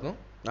அப்படிதான் இருக்கும்.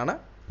 ஆனா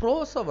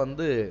ப்ரோஸை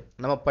வந்து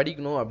நம்ம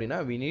படிக்கணும் அப்படின்னா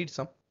we need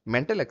some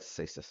mental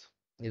exercises.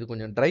 இது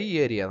கொஞ்சம் ட்ரை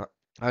ஏரியா தான்.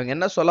 அவங்க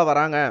என்ன சொல்ல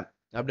வராங்க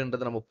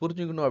அப்படின்றத நம்ம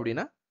புரிஞ்சுக்கணும்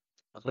அப்படின்னா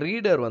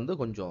ரீடர் வந்து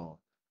கொஞ்சம்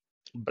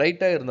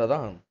பிரைட்டா இருந்தா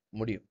தான்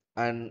முடியும்.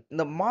 அண்ட்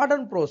இந்த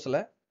மாடர்ன் ப்ரோஸ்ல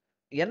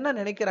என்ன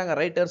நினைக்கிறாங்க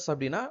ரைட்டர்ஸ்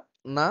அப்படின்னா,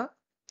 நான்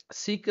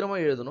சீக்கிரமா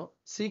எழுதணும்,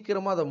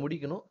 சீக்கிரமா அதை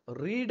முடிக்கணும்.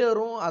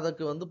 ரீடரும்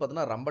அதுக்கு வந்து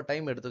பார்த்தீங்கன்னா ரொம்ப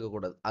டைம் எடுத்துக்க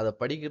கூடாது. அதை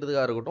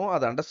படிக்கிறதுக்காக இருக்கட்டும்,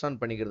 அதை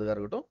அண்டர்ஸ்டாண்ட் பண்ணிக்கிறதுக்காக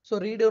இருக்கட்டும். ஸோ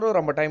ரீடரும்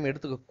ரொம்ப டைம்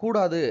எடுத்துக்க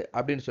கூடாது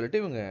அப்படின்னு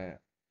சொல்லிட்டு இவங்க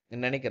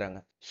நினைக்கிறாங்க.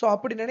 ஸோ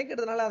அப்படி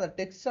நினைக்கிறதுனால அந்த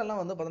டெக்ஸ்ட் எல்லாம்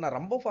வந்து பார்த்தீங்கன்னா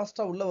ரொம்ப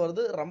ஃபாஸ்டா உள்ள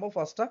வருது, ரொம்ப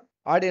ஃபாஸ்டா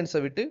ஆடியன்ஸை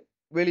விட்டு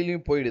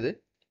வெளியிலயும் போயிடுது.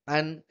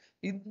 அண்ட்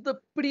இந்த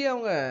இப்படி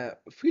அவங்க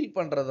ஃபீல்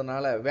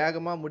பண்றதுனால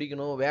வேகமா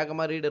முடிக்கணும்,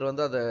 வேகமா ரீடர்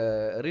வந்து அதை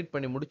ரீட்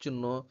பண்ணி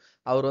முடிச்சிடணும்,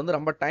 அவர் வந்து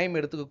ரொம்ப டைம்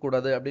எடுத்துக்க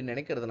கூடாது அப்படின்னு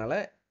நினைக்கிறதுனால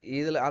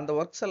இதுல அந்த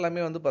ஒர்க்ஸ்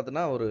எல்லாமே வந்து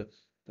பார்த்தீங்கன்னா ஒரு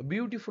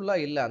பியூட்டிஃபுல்லா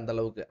இல்லை அந்த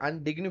அளவுக்கு.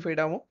 அண்ட்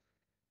டிக்னிஃபைடாகவும்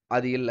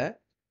அது இல்லை.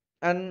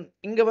 அண்ட்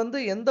இங்க வந்து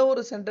எந்த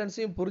ஒரு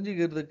சென்டென்ஸையும்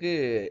புரிஞ்சுக்கிறதுக்கு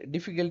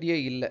டிஃபிகல்ட்டியே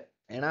இல்லை.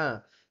 ஏன்னா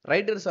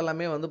ரைட்டர்ஸ்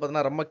எல்லாமே வந்து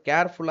பார்த்தீங்கன்னா ரொம்ப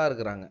கேர்ஃபுல்லா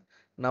இருக்கிறாங்க.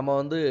 நம்ம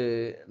வந்து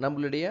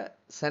நம்மளுடைய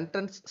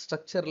சென்டென்ஸ்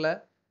ஸ்ட்ரக்சர்ல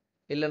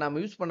இல்ல நாம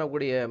யூஸ்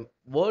பண்ணக்கூடிய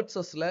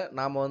வேர்ட்ஸஸ்ல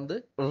நாம வந்து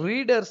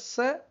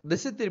ரீடர்ஸை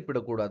திசை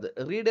திருப்பிடக்கூடாது,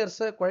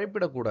 ரீடர்ஸை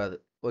குழப்பிடக்கூடாது.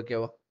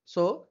 ஓகேவா?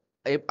 ஸோ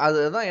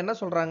அதுதான் என்ன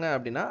சொல்றாங்க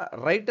அப்படின்னா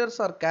writers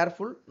R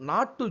careful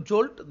not to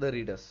jolt the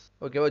readers.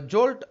 ஓகேவா?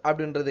 ஜோல்ட்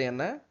அப்படின்றது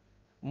என்ன?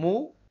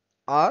 Move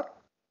R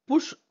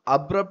push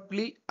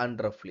abruptly and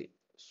ரஃப்லி.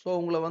 So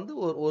உங்களை வந்து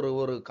ஒரு ஒரு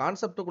ஒரு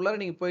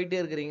கான்செப்டுக்குள்ளார நீங்க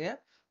போயிட்டே இருக்கிறீங்க,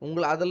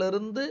 உங்களை அதுல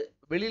இருந்து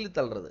வெளியில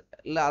தள்ளுறது,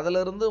 இல்ல அதுல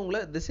இருந்து உங்களை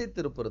திசை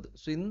திருப்புறது.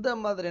 ஸோ இந்த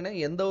மாதிரியான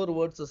எந்த ஒரு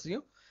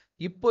வேர்ட்ஸஸையும்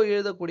இப்போ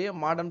எழுதக்கூடிய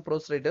மாடர்ன்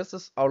ப்ரோஸ்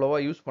ரைட்டர்ஸ் அவ்வளோவா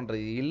யூஸ்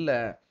பண்றது இல்லை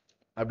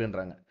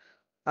அப்படின்றாங்க.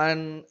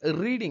 அண்ட்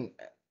ரீடிங்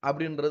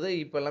அப்படின்றது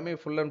இப்போ எல்லாமே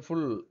ஃபுல் அண்ட்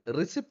ஃபுல்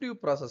ரிசிப்டிவ்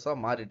ப்ராசஸாக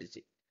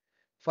மாறிடுச்சு.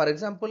 ஃபார்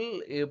எக்ஸாம்பிள்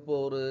இப்போ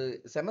ஒரு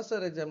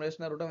செமஸ்டர்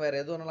எக்ஸாமினேஷனாக இருக்கட்டும், வேற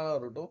எது வேணாலும்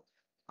இருக்கட்டும்,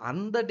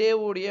 அந்த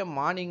டேவுடைய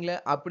மார்னிங்ல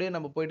அப்படியே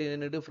நம்ம போயிட்டு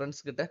நின்றுட்டு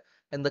ஃப்ரெண்ட்ஸ் கிட்ட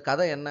இந்த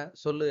கதை என்ன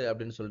சொல்லு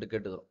அப்படின்னு சொல்லிட்டு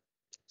கேட்டுக்கிறோம்.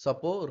 ஸோ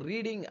அப்போ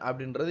ரீடிங்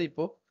அப்படின்றது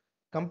இப்போ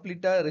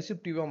கம்ப்ளீட்டா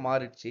ரிசிப்டிவா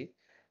மாறிடுச்சு.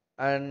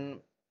 அண்ட்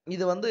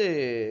இது வந்து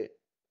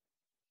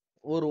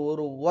ஒரு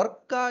ஒரு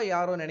ஒர்க்கா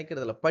யாரும்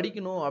நினைக்கிறது இல்ல.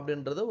 படிக்கணும்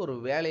அப்படின்றது ஒரு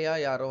வேலையா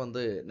யாரும்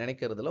வந்து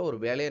நினைக்கிறது இல்ல. ஒரு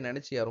வேலையா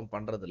நினைச்சு யாரும்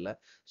பண்றது இல்ல.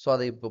 ஸோ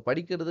அதை இப்போ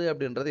படிக்கிறது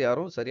அப்படின்றது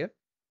யாரும் சரியா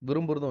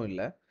விரும்புறதும்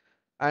இல்ல.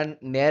 அண்ட்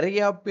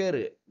நிறைய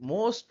பேரு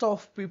மோஸ்ட்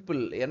ஆஃப்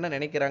பீப்புள் என்ன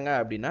நினைக்கிறாங்க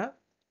அப்படின்னா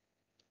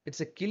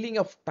it's a killing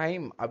of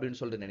time அப்படின்னு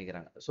சொல்லிட்டு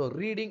நினைக்கிறாங்க. So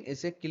reading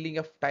is a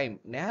killing of time.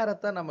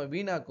 நேரத்தை நம்ம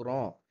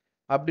வீணாக்குறோம்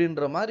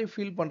அப்படின்ற மாதிரி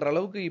ஃபீல் பண்ற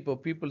அளவுக்கு இப்போ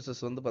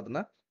பீப்புள்ஸஸ் வந்து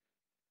பார்த்தீங்கன்னா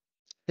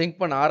திங்க்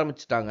பண்ண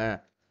ஆரம்பிச்சுட்டாங்க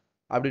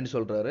அப்படின்னு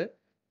சொல்றாரு.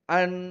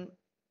 அண்ட்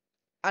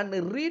அண்ட்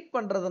ரீட்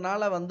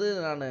பண்றதுனால வந்து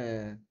நான்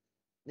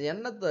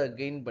என்னத்தை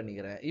கெயின்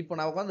பண்ணிக்கிறேன்? இப்போ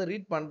நான் உட்காந்து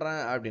ரீட்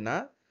பண்றேன் அப்படின்னா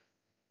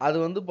அது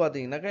வந்து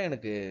பார்த்தீங்கன்னாக்கா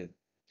எனக்கு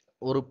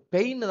ஒரு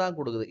பெயின் தான்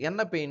கொடுக்குது.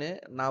 என்ன பெயின்?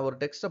 நான் ஒரு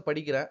டெக்ஸ்ட்டை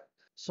படிக்கிறேன்.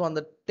 ஸோ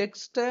அந்த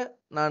டெக்ஸ்ட்டை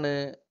நான்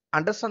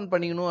அண்டர்ஸ்டாண்ட்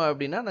பண்ணிக்கணும்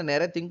அப்படின்னா நான்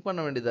நிறைய திங்க்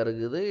பண்ண வேண்டியதா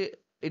இருக்குது.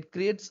 It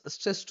creates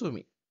stress to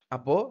me.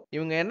 அப்போ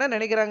இவங்க என்ன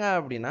நினைக்கிறாங்க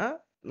அப்படின்னா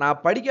நான்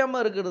படிக்காம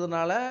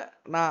இருக்கிறதுனால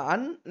நான்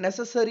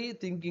அன்னெசசரி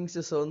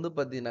திங்கிங்ஸை வந்து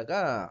பார்த்தீங்கன்னாக்கா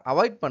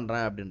அவாய்ட்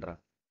பண்றேன்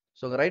அப்படின்றாங்க.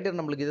 ஸோ ரைட்டர்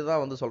நம்மளுக்கு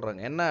இதுதான் வந்து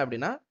சொல்றாங்க. என்ன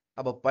அப்படின்னா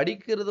அப்போ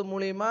படிக்கிறது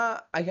மூலியமா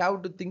I have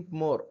to think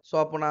more. So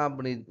அப்போ நான்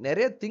அப்படி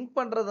நிறைய திங்க்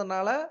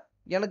பண்றதுனால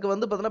எனக்கு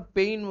வந்து பார்த்தீங்கன்னா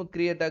பெயின்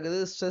கிரியேட் ஆகுது,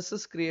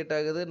 ஸ்ட்ரெஸ்ஸஸ் கிரியேட்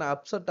ஆகுது, நான்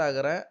அப்செட்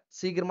ஆகுறேன்,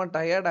 சீக்கிரமா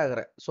டயர்ட்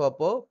ஆகுறேன். ஸோ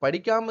அப்போ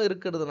படிக்காம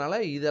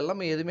இருக்கிறதுனால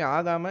இதெல்லாமே எதுவுமே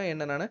ஆகாம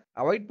என்ன நான்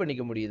அவாய்ட்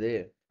பண்ணிக்க முடியுது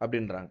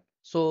அப்படின்றாங்க.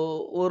 ஸோ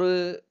ஒரு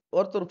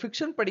ஒருத்தர்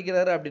ஃபிக்ஷன்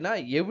படிக்கிறாரு அப்படின்னா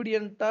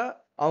எவிடென்ட்டா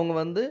அவங்க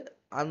வந்து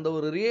அந்த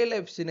ஒரு ரியல்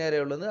லைஃப்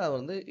சினாரியோலேருந்து அவர்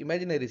வந்து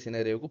இமேஜினரி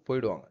சினாரியோவுக்கு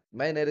போயிடுவாங்க.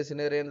 Imaginary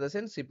scenario in the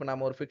sense இப்போ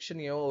நம்ம ஒரு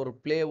ஃபிக்ஷனையோ ஒரு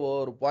பிளேவோ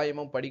ஒரு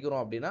போயமோ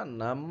படிக்கிறோம் அப்படின்னா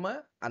நம்ம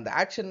அந்த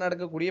ஆக்ஷன்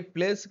நடக்கக்கூடிய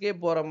பிளேஸ்க்கே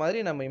போகிற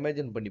மாதிரி நம்ம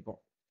இமேஜின் பண்ணிப்போம்.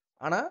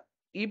 ஆனால்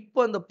இப்போ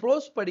அந்த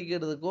ப்ரோஸ்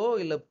படிக்கிறதுக்கோ,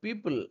 இல்ல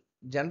பீப்பிள்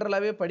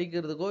ஜெனரலாவே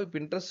படிக்கிறதுக்கோ இப்ப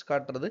இன்ட்ரெஸ்ட்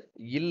காட்டுறது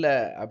இல்ல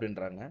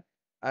அப்படின்றாங்க.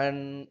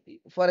 And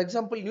for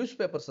example news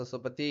papers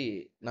பத்தி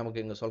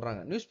நமக்கு இங்க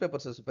சொல்றாங்க. நியூஸ்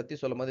பேப்பர்ஸ பத்தி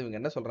சொல்லும்போது இவங்க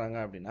என்ன சொல்றாங்க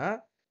அப்படின்னா,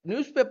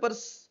 நியூஸ்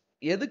பேப்பர்ஸ்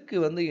எதுக்கு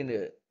வந்து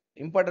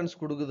இம்பார்ட்டன்ஸ்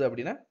குடுக்குது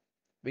அப்படின்னா,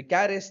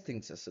 விகாரியஸ்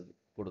திங்ஸஸ்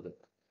குடுக்குது.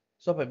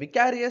 ஸோ அப்ப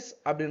விகாரியஸ்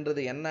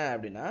அப்படின்றது என்ன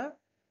அப்படின்னா,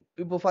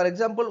 இப்போ ஃபார்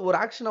எக்ஸாம்பிள் ஒரு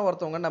ஆக்ஷன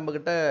ஒருத்தவங்க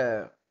நம்மகிட்ட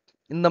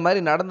இந்த மாரி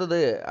நடந்தது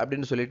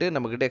அப்படின்னு சொல்லிட்டு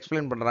நம்மகிட்ட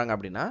எக்ஸ்ப்ளைன் பண்றாங்க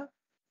அப்படின்னா,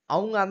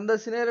 அவங்க அந்த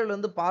சினேரியோல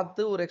இருந்து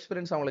பார்த்து ஒரு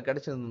எக்ஸ்பீரியன்ஸ் அவங்களுக்கு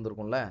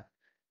கிடைச்சிருந்திருக்கும்ல.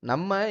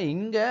 நம்ம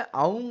இங்க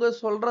அவங்க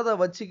சொல்றத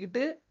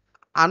வச்சுக்கிட்டு,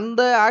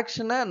 அந்த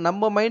ஆக்ஷன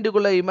நம்ம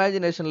மைண்டுக்குள்ள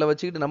இமேஜினேஷன்ல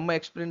வச்சுக்கிட்டு நம்ம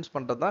எக்ஸ்பீரியன்ஸ்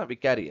பண்றது தான்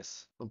விகாரியஸ்.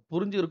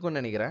 புரிஞ்சிருக்கும்னு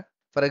நெனைக்கிறேன்.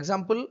 ஃபார்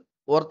எக்ஸாம்பிள்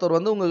ஒருத்தர்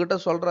வந்து உங்ககிட்ட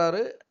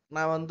சொல்றாரு,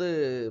 நான் வந்து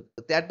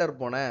தியேட்டர்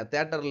போனேன்.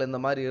 தியேட்டர்ல இந்த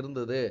மாரி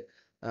இருந்தது.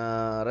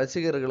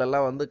 ரசிகர்கள்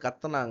எல்லாம் வந்து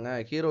கத்துனாங்க.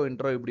 ஹீரோ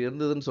இன்ட்ரோ இப்படி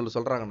இருந்ததுன்னு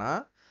சொல்றாங்கன்னா,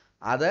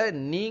 அத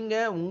நீங்க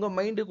உங்க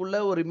மைண்டுக்குள்ள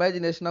ஒரு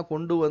இமேஜினேஷனா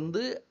கொண்டு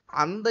வந்து,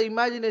 அந்த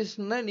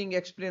இமேஜினேஷன நீங்க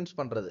எக்ஸ்பீரியன்ஸ்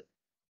பண்றது.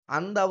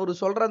 அந்த அவரு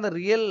சொல்ற அந்த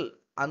ரியல்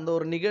அந்த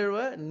ஒரு நிகழ்வ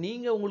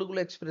நீங்க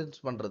உங்களுக்குள்ள எக்ஸ்பீரியன்ஸ்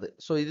பண்றது.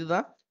 ஸோ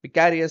இதுதான்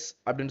விகாரியஸ்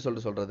அப்படின்னு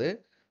சொல்றது.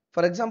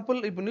 ஃபார் எக்ஸாம்பிள்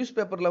இப்ப நியூஸ்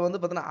பேப்பர்ல வந்து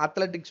பார்த்தீங்கன்னா,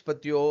 அத்லெட்டிக்ஸ்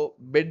பத்தியோ,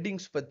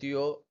 பெட்டிங்ஸ்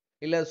பத்தியோ,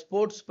 இல்ல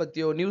ஸ்போர்ட்ஸ்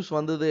பத்தியோ நியூஸ்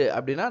வந்தது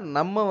அப்படின்னா,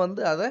 நம்ம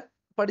வந்து அத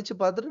படிச்சு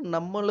பார்த்துட்டு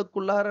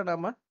நம்மளுக்குள்ளார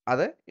நாம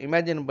அத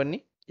இமேஜின் பண்ணி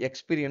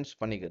எக்ஸ்பீரியன்ஸ்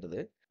பண்ணிக்கிறது.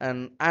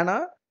 ஆனா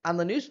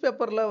அந்த நியூஸ்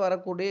பேப்பர்ல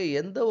வரக்கூடிய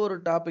எந்த ஒரு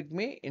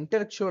டாபிக்குமே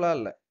இன்டெலக்சுவலா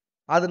இல்ல.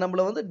 அது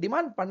நம்மள வந்து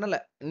டிமாண்ட் பண்ணல.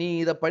 நீ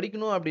இத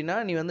படிக்கணும் அப்டின்னா,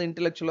 நீ வந்து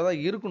இன்டெலக்சுவலா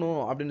தான்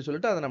இருக்கணும் அப்டின்னு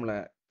சொல்லிட்டு அத நம்மள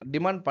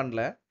டிமாண்ட்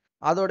பண்ணல.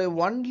 அதோட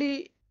ஒன்லி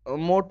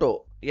மோட்டோ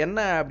என்ன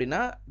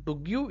அப்டின்னா, டூ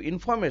கிவ்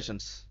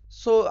இன்ஃபர்மேஷன்ஸ்.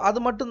 ஸோ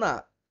அது மட்டும் தான்.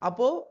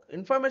 அப்போ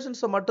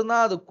இன்ஃபர்மேஷன்ஸ மட்டும்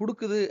தான் அது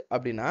குடுக்குது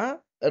அப்டின்னா,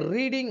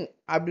 ரீடிங்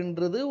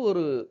அப்டின்றது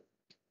ஒரு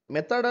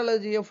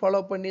மெத்தடாலஜிய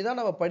ஃபாலோ பண்ணி தான்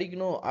நம்ம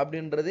படிக்கணும்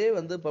அப்டின்றதே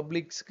வந்து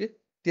பப்ளிக்ஸ்க்கு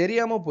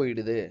தெரியாம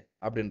போயிடுது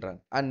அப்டின்றாங்க.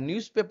 அண்ட்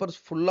நியூஸ் பேப்பர்ஸ்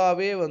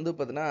ஃபுல்லாவே வந்து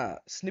பார்த்தீங்கன்னா,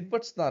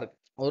 ஸ்னிப்பெட்ஸ் தான் இருக்கு.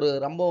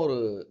 ரொம்ப ஒரு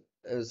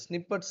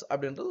ஸ்னிப்பெட்ஸ்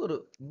அப்படின்றது ஒரு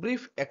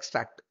பிரீஃப்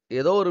எக்ஸ்ட்ராக்ட்.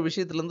 ஏதோ ஒரு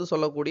விஷயத்திலிருந்து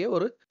சொல்லக்கூடிய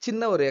ஒரு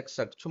சின்ன ஒரு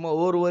எக்ஸ்ட்ராக்ட். சும்மா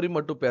ஒரு வரி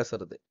மட்டும்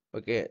பேசுறது.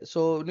 ஓகே.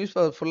 ஸோ நியூஸ்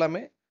பேப்பர்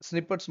ஃபுல்லாமே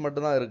ஸ்னிப்பெட்ஸ்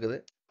மட்டும் தான் இருக்குது.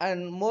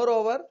 அண்ட் மோர்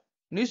ஓவர்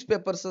நியூஸ்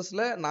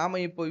பேப்பர்ஸஸ்ல நாம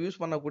இப்போ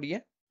யூஸ் பண்ணக்கூடிய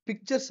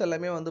பிக்சர்ஸ்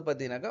எல்லாமே வந்து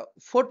பார்த்தீங்கன்னாக்கா,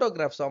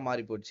 ஃபோட்டோகிராஃப்ஸா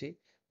மாறி போச்சு.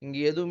 இங்க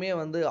எதுவுமே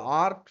வந்து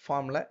ஆர்ட்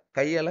ஃபார்ம்ல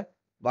கையால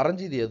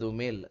வரைஞ்சது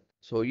எதுவுமே இல்ல.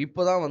 ஸோ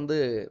இப்போ தான் வந்து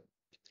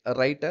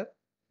ரைட்டர்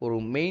ஒரு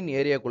மெயின்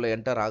ஏரியாக்குள்ள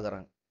என்டர்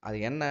ஆகுறாங்க. அது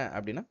என்ன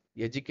அப்படின்னா,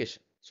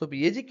 எஜுகேஷன். ஸோ இப்ப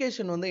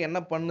எஜுகேஷன் வந்து என்ன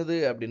பண்ணுது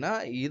அப்படின்னா,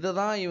 இத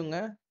தான் இவங்க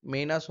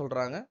மெயினா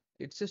சொல்றாங்க.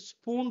 இட்ஸ் எ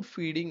ஸ்பூன்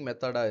ஃபீடிங்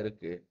மெத்தடா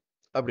இருக்கு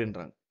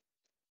அப்படின்றாங்க.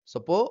 ஸோ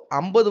அப்போ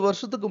 50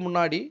 வருஷத்துக்கு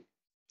முன்னாடி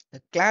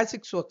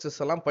கிளாசிக்ஸ் ஒர்க்ஸஸ்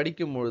எல்லாம்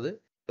படிக்கும்பொழுது,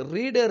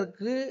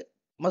 ரீடருக்கு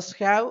must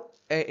have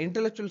a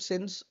intellectual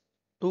sense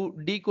two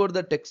decode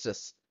the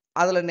text us.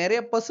 அதுல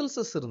நெறைய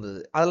பசில்ஸஸ்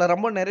இருந்தது. அதுல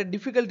ரொம்ப நெறைய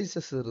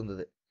டிஃபிகல்டீஸஸ்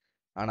இருந்தது.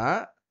 ஆனா,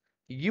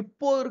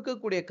 இப்போ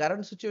இருக்கக்கூடிய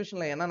கரண்ட்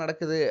சிச்சுவேஷன்ல என்ன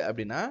நடக்குது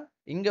அப்படின்னா,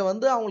 இங்க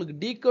வந்து அவங்களுக்கு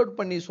டீகோட்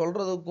பண்ணி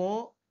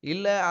சொல்றதுக்கும்,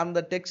 இல்ல அந்த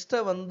டெக்ஸ்ட்ட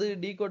வந்து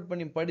டீகோட்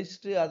பண்ணி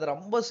படிச்சுட்டு அத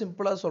ரொம்ப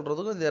சிம்பிளா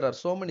சொல்றதுக்கும் there are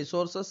so many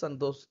sources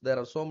and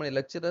there are so many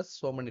lecturers,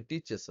 so many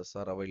teachers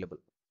are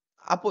available.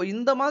 அப்போ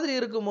இந்த மாதிரி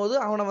இருக்கும்போது,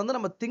 அவன வந்து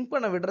நம்ம திங்க்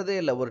பண்ண விடுறதே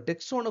இல்ல. ஒரு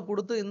டெக்ஸ்ட் ஒண்ணு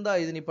குடுத்து, "இந்தா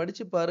இத நீ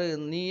படிச்சு பாரு.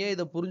 நீயே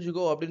இத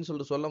புரிஞ்சுக்கோ" அப்படின்னு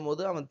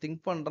சொல்லும்போது, அவன்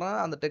திங்க் பண்றான்.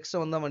 அந்த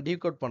டெக்ஸ்ட்ட வந்து அவன்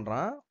டீகோட்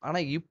பண்றான்.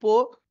 ஆனா இப்போ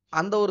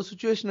அந்த ஒரு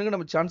சிச்சுவேஷனுக்கு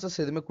நம்ம சான்ஸஸ்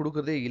எதுவுமே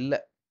குடுக்குறதே இல்ல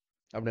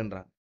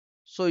அப்படின்றாங்க.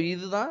 ஸோ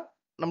இதுதான்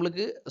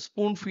நம்மளுக்கு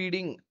ஸ்பூன்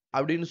ஃபீடிங்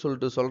அப்படின்னு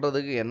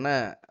சொல்றதுக்கு என்ன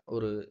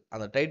ஒரு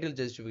அந்த டைட்டில்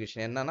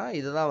ஜஸ்டிஃபிகேஷன் என்னன்னா,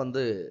 இதுதான்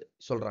வந்து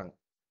சொல்றாங்க.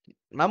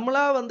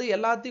 நம்மளா வந்து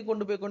எல்லாத்தையும்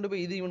கொண்டு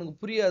போய் இது இவனுக்கு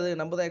புரியாது.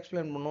 நம்ம தான்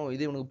எக்ஸ்ப்ளைன் பண்ணணும்.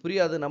 இது இவனுக்கு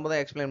புரியாது. நம்ம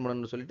தான் எக்ஸ்ப்ளைன்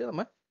பண்ணணும்னு சொல்லிட்டு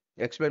நம்ம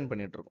எக்ஸ்ப்ளைன்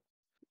பண்ணிட்டு இருக்கோம்.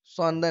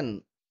 So and then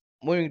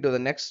moving to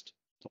the next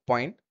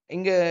point.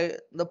 இங்க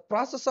இந்த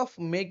ப்ராசஸ் ஆஃப்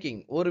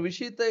மேக்கிங் ஒரு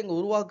விஷயத்த இங்க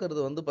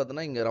உருவாக்குறது வந்து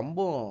பார்த்தீங்கன்னா, இங்க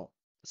ரொம்ப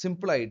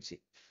சிம்பிள் ஆயிடுச்சு.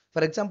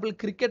 ஃபார் எக்ஸாம்பிள்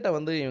கிரிக்கெட்ட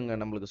வந்து இவங்க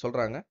நம்மளுக்கு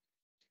சொல்றாங்க.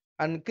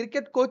 And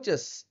cricket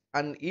coaches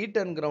and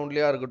eaten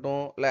கிரவுண்ட்லயா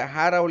இருக்கட்டும், இல்ல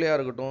ஹேரோவ்லயா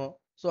இருக்கட்டும்.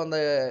 ஸோ அந்த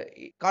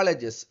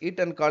colleges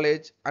eaten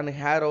college and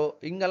hero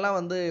இங்கெல்லாம்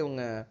வந்து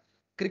இவங்க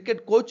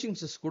கிரிக்கெட்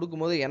கோச்சிங்ஸஸ்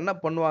குடுக்கும்போது என்ன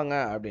பண்ணுவாங்க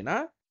அப்படின்னா,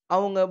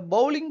 அவங்க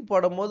பவுலிங்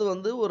போடும்போது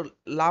வந்து ஒரு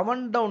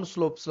 11 டவுன்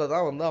ஸ்லோப்ஸ்ல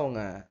தான் வந்து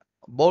அவங்க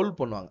பவுல்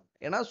பண்ணுவாங்க.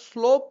 ஏன்னா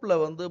ஸ்லோப்ல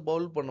வந்து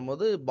பவுல்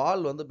பண்ணும்போது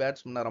பால் வந்து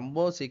பேட்ஸ்மேன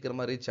ரொம்ப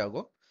சீக்கிரமா ரீச்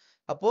ஆகும்.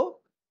 அப்போ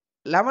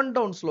 11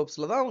 டவுன்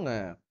ஸ்லோப்ஸ்ல தான் அவங்க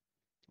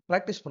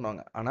பிராக்டிஸ்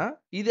பண்ணுவாங்க. ஆனா,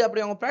 இது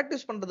அப்படி அவங்க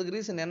பிராக்டிஸ் பண்றதுக்கு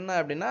ரீசன் என்ன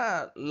அப்படின்னா,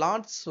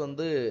 லார்ட்ஸ்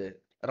வந்து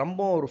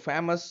ரொம்ப ஒரு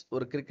ஃபேமஸ்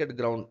ஒரு கிரிக்கெட்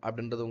கிரவுண்ட்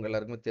அப்படின்றது உங்க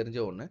எல்லாருக்குமே தெரிஞ்ச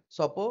ஒண்ணு. ஸோ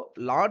அப்போ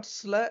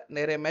லார்ட்ஸ்ல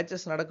நெறைய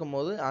மேட்சஸ்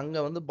நடக்கும்போது,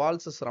 அங்க வந்து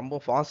பால்ஸஸ் ரொம்ப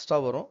ஃபாஸ்ட்டா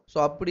வரும். ஸோ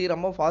அப்படி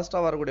ரொம்ப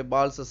ஃபாஸ்ட்டா வரக்கூடிய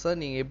பால்ஸஸ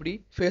நீங்க எப்படி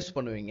ஃபேஸ்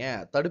பண்ணுவீங்க,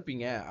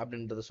 தடுப்பீங்க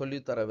அப்படின்றத சொல்லி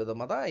தர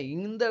விதமா தான்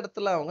இந்த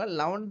இடத்துல அவங்க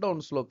 11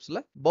 டவுன் ஸ்லோப்ஸ்ல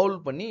பவுல்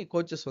பண்ணி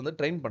கோச்சஸ் வந்து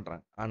ட்ரெயின்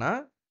பண்றாங்க. ஆனா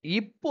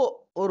இப்போ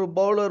ஒரு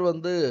பவுலர்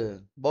வந்து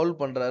பவுல்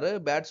பண்றாரு.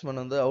 பேட்ஸ்மேன்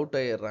வந்து அவுட்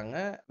ஆயிடுறாங்க.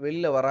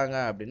 வெளில வராங்க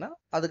அப்படின்னா,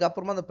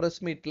 அதுக்கப்புறமா அந்த பிரஸ்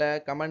மீட்ல,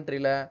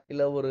 கமெண்ட்ரில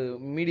இல்ல ஒரு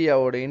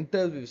மீடியாவோட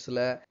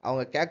இன்டர்வியூஸ்ல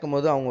அவங்க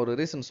கேட்கும்போது அவங்க ஒரு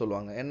ரீசன்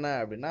சொல்லுவாங்க. என்ன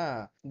அப்படின்னா,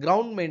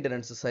 கிரவுண்ட்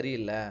மெயின்டனன்ஸ்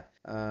சரியில்ல.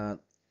 அ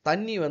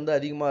தண்ணி வந்து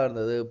அதிகமா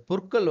இருந்தது.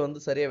 புற்கள் வந்து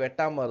சரியா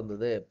வெட்டாம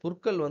இருந்தது.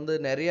 புற்கள் வந்து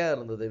நெறையா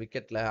இருந்தது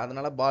விக்கெட்ல.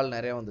 அதனால பால்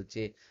நெறையா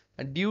வந்துச்சு.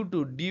 டியூ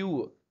டூ டியூ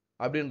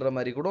அப்படின்ற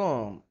மாரி கூட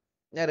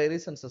நெறைய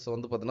ரீசன்ஸஸ்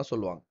வந்து பார்த்தீங்கன்னா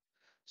சொல்லுவாங்க.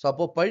 ஸோ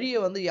அப்போ பழிய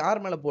வந்து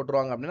யார் மேல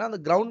போட்டுருவாங்க அப்படின்னா, அந்த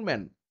கிரவுண்ட்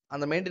மேன்.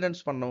 அந்த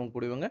மெயின்டனன்ஸ் பண்ணவங்க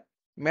கூடியவங்க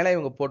மேல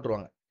இவங்க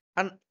போட்டுருவாங்க.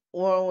 அண்ட்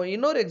ஒ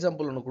இன்னொரு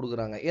எக்ஸாம்பிள் ஒண்ணு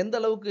குடுக்குறாங்க. எந்த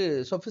அளவுக்கு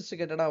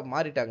சொஃபிஸ்டிகேட்டடா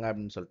மாறிட்டாங்க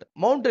அப்படின்னு சொல்லிட்டு.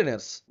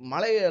 மவுண்டனியர்ஸ்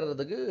மலை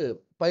ஏறுறதுக்கு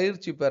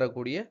பயிற்சி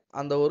பெறக்கூடிய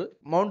அந்த ஒரு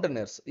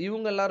மவுண்டனியர்ஸ்.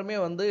 இவங்க எல்லாருமே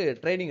வந்து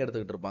ட்ரெய்னிங்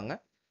எடுத்துக்கிட்டு இருப்பாங்க.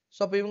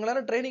 ஸோ அப்ப இவங்க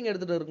எல்லாரும் ட்ரெய்னிங்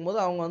எடுத்துட்டு இருக்கும்போது,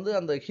 அவங்க வந்து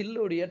அந்த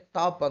ஹில்லுடைய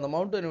டாப் அந்த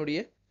மவுண்டனுடைய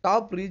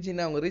டாப்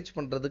ரீஜியன அவங்க ரீச்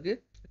பண்றதுக்கு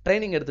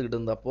ட்ரெய்னிங் எடுத்துக்கிட்டு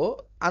இருந்தப்போ,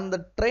 அந்த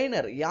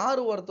ட்ரெய்னர்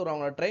யாரு ஒருத்தர்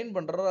அவங்கள ட்ரெயின்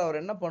பண்றாரோ,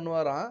 அவர் என்ன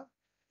பண்ணுவாராம்,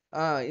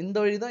 "ஆ இந்த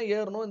வழி தான்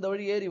ஏறணும். இந்த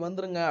வழி ஏறி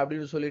வந்துருங்க"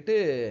 அப்படின்னு சொல்லிட்டு,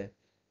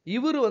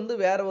 இவரு வந்து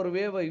வேற ஒரு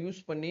வேவ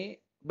யூஸ் பண்ணி,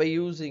 by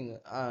using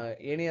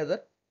any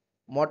other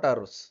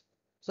Motors.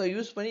 So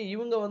use பண்ணி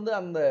இவங்க வந்து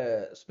அந்த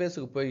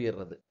ஸ்பேஸ்க்கு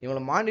போயிர்றது.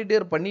 இவங்கள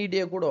மானிட்டர்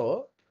பண்ணிக்கிட்டே கூட,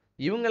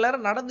 இவங்க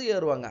எல்லாரும் நடந்து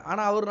ஏறுவாங்க.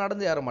 ஆனா, அவரு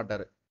நடந்து ஏற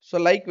மாட்டாரு. ஸோ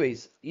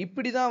லைக்வைஸ்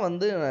இப்படி தான்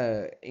வந்து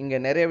இங்க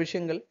நெறைய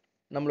விஷயங்கள்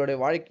நம்மளுடைய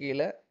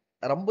வாழ்க்கையில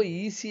ரொம்ப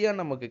ஈஸியா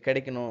நமக்கு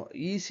கிடைக்கணும்.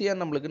 ஈஸியா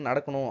நம்மளுக்கு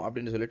நடக்கணும்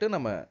அப்படின்னு சொல்லிட்டு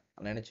நம்ம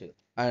நெனைச்சுக்கிறோம்.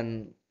 அண்ட்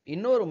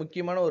இன்னொரு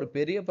முக்கியமான ஒரு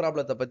பெரிய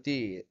ப்ராப்ளத்த பத்தி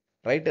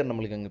ரைட்டர்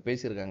நம்மளுக்கு அங்க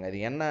பேசியிருக்காங்க. அது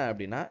என்ன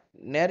அப்படின்னா,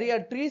 நெறைய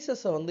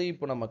ட்ரீஸஸ வந்து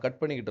இப்போ நம்ம கட்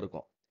பண்ணிக்கிட்டு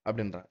இருக்கோம்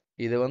அப்படின்றாங்க.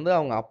 இது வந்து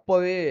அவங்க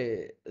அப்பவே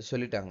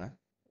சொல்லிட்டாங்க.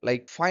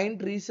 லைக் ஃபைன்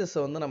ட்ரீஸஸ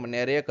வந்து நம்ம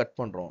நெறைய கட்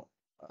பண்றோம்.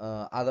 அ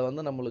அத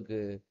வந்து நம்மளுக்கு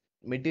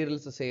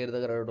மெட்டீரியல்ஸ் செய்யறதா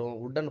இருக்கட்டும்,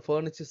 வுட்டன்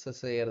ஃபர்னிச்சர்ஸ்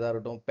செய்யறதா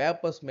இருக்கட்டும்,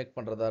 பேப்பர்ஸ் மேக்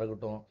பண்றதா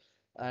இருக்கட்டும்,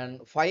 அண்ட்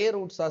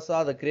ஃபயர்வுட்ஸாஸா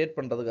அத கிரியேட்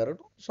பண்றதுக்கா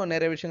இருக்கட்டும். ஸோ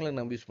நெறைய விஷயங்களுக்கு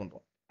நம்ம யூஸ்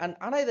பண்றோம்.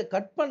 ஆனா இத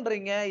கட்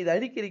பண்றீங்க, இத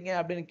அழிக்கிறீங்க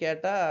அப்படின்னு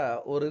கேட்டா,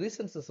 ஒரு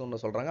ரீசன்ஸஸ்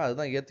ஒண்ணு சொல்றாங்க.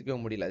 அதுதான் ஏத்துக்கவே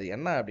முடியல. அது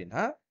என்ன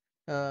அப்படின்னா,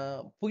 அ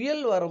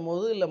புயல்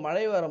வரும்போது, இல்ல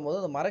மழை வரும்போது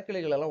அந்த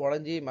மரக்கிளைகள் எல்லாம்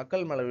உடைஞ்சு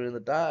மக்கள் மேல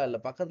விழுந்துட்டா, இல்ல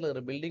பக்கத்துல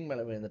இருக்கிற பில்டிங்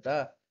மேல விழுந்துட்டா,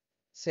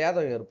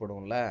 சேதம்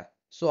ஏற்படும்ல.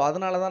 ஸோ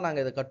அதனால தான்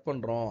நாங்க இத கட்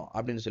பண்றோம்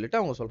அப்படின்னு சொல்லிட்டு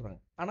அவங்க சொல்றாங்க.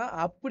 ஆனா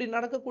அப்படி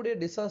நடக்கக்கூடிய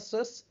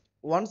disasters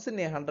once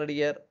in a 100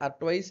 year R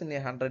twice in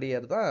a 100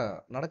 year தான்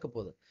நடக்கப்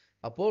போகுது.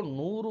 அப்போ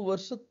 100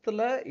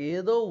 வருஷத்துல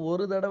ஏதோ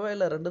ஒரு தடவ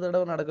இல்ல 2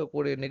 தடவ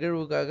நடக்கக்கூடிய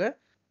நிகழ்வுக்காக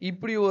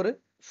இப்படி ஒரு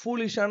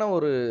ஃபூலிஷான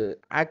ஒரு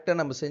ஆக்ட்ட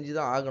நம்ம செஞ்சு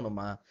தான்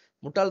ஆகணுமா?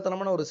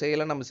 முட்டாள்தனமான ஒரு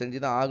செயல நம்ம செஞ்சு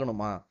தான்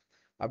ஆகணுமா?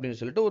 அப்படின்னு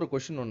சொல்லிட்டு ஒரு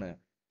கொஸ்டின் ஒண்ணு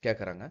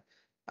கேட்கறாங்க.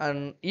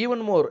 அண்ட்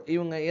ஈவன் மோர்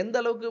இவங்க எந்த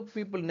அளவுக்கு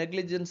பீப்பிள்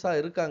நெக்லிஜென்ஸா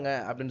இருக்காங்க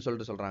அப்படின்னு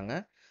சொல்லிட்டு சொல்றாங்க.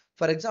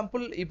 ஃபார்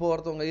எக்ஸாம்பிள் இப்போ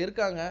ஒருத்தவங்க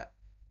இருக்காங்க.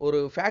 ஒரு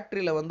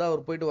ஃபேக்டரியில வந்து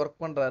அவர் போயிட்டு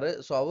ஒர்க் பண்றாரு.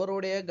 ஸோ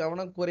அவருடைய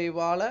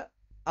கவனக்குறைவால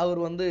அவர்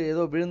வந்து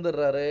ஏதோ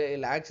விழுந்துடுறாரு.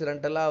 இல்ல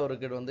ஆக்சிடென்டலா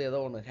அவருக்கு வந்து ஏதோ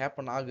ஒண்ணு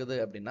ஹேப்பன் ஆகுது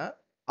அப்படின்னா,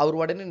 அவர்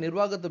உடனே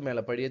நிர்வாகத்து மேல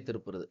பழிய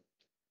திருப்புறது.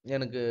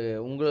 எனக்கு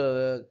உங்க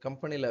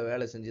கம்பெனில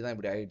வேலை செஞ்சு தான்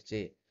இப்படி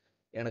ஆயிடுச்சு.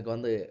 எனக்கு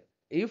வந்து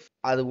இஃப்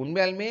அது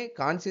உண்மையாலுமே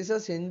கான்ஷியஸா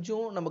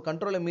செஞ்சும் நம்ம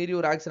கண்ட்ரோல மீறி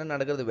ஒரு ஆக்சிடென்ட்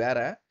நடக்கிறது வேற.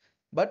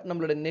 பட்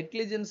நம்மளோட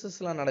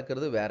நெக்லிஜென்ஸஸ்ல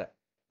நடக்கிறது வேற.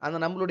 அந்த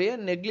நம்மளுடைய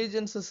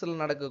நெக்லிஜென்ஸஸ்ல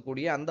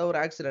நடக்கக்கூடிய அந்த ஒரு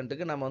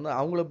ஆக்சிடென்ட்க்கு நம்ம வந்து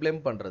அவங்கள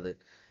ப்ளேம் பண்றது.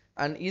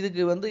 அண்ட்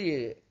இதுக்கு வந்து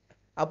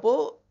அப்போ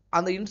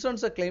அந்த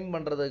இன்சூரன்ஸ கிளைம்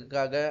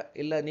பண்றதுக்காக,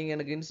 இல்ல நீங்க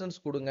எனக்கு இன்சூரன்ஸ்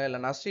குடுங்க, இல்ல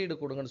நஷ்டஈடு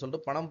குடுங்கன்னு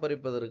சொல்லிட்டு பணம்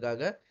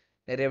பறிப்பதற்காக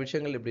நெறைய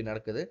விஷயங்கள் இப்படி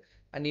நடக்குது.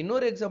 அண்ட்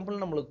இன்னொரு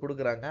எக்ஸாம்பிள் நம்மளுக்கு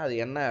குடுக்குறாங்க. அது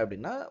என்ன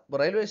அப்படின்னா,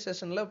 ரயில்வே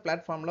ஸ்டேஷன்ல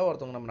பிளாட்ஃபார்ம்ல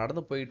ஒருத்தவங்க நம்ம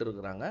நடந்து போயிட்டு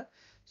இருக்கிறாங்க.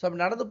 ஸோ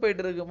அப்படி நடந்து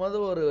போயிட்டு இருக்கும்போது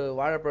ஒரு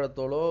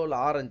வாழைப்பழத்தோலோ, இல்ல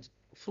ஆரஞ்சு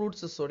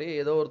ஃப்ரூட்ஸஸோடைய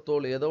ஏதோ ஒரு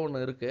தோல் ஏதோ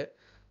ஒண்ணு இருக்கு.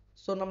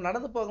 ஸோ நம்ம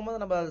நடந்து போகும்போது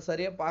நம்ம அத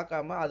சரியா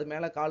பார்க்காம, அது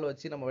மேல கால்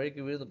வச்சு நம்ம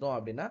வழுக்கி விழுந்துட்டோம்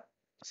அப்படின்னா,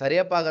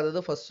 சரியா பார்க்காதது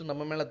ஃபர்ஸ்ட்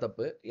நம்ம மேல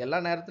தப்பு. எல்லா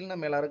நேரத்திலும்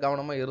நம்ம எல்லாரும்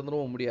கவனமா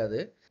இருந்துறவும் முடியாது.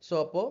 ஸோ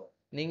அப்போ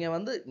நீங்க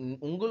வந்து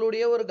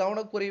உங்களுடைய ஒரு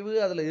கவனக்குறைவு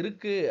அதுல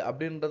இருக்கு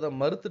அப்படின்றத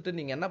மறுத்துட்டு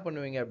நீங்க என்ன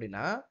பண்ணுவீங்க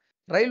அப்படின்னா,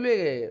 ரயில்வே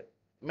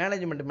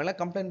மேனேஜ்மென்ட் மேல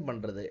கம்ப்ளைண்ட்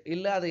பண்றது.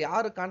 இல்ல அத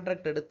யாரு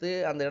கான்ட்ராக்ட் எடுத்து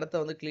அந்த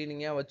இடத்த வந்து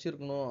கிளீனிங்கா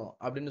வச்சிருக்கணும்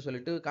அப்படின்னு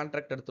சொல்லிட்டு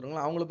கான்ட்ராக்ட்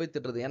எடுத்துருங்களோ அவங்கள போய்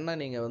திட்டுறது. என்ன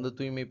நீங்க வந்து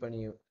தூய்மை பணி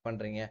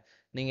பண்றீங்க?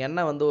 நீங்க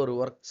என்ன வந்து ஒரு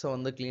ஒர்க்ஸ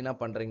வந்து கிளீனா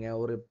பண்றீங்க?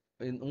 ஒரு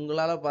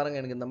உங்களால பாருங்க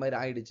எனக்கு இந்த மாரி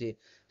ஆயிடுச்சு.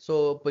 ஸோ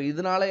இப்ப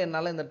இதனால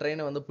என்னால இந்த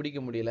ட்ரெயின வந்து பிடிக்க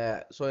முடியல.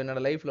 ஸோ என்னோட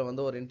லைஃப்ல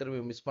வந்து ஒரு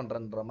இன்டர்வியூ மிஸ்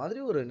பண்றேன்ற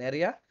மாதிரி ஒரு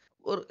நெறையா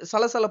ஒரு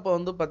சலசலப்ப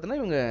வந்து பார்த்தீங்கன்னா,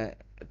 இவங்க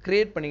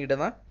கிரியேட் பண்ணிக்கிட்டு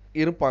தான்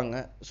இருப்பாங்க.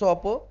 ஸோ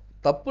அப்போ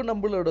தப்பு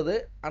நம்பளோடது.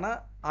 ஆனா,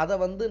 அத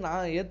வந்து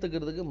நான்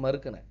ஏத்துக்கிறதுக்கு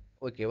மறுக்கிறேன்.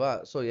 ஓகேவா?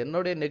 ஸோ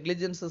என்னுடைய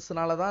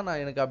நெக்லிஜென்ஸஸ்னால தான்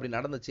எனக்கு அப்படி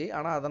நடந்துச்சு.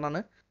 ஆனா, அத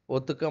நானு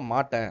ஒத்துக்க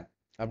மாட்டேன்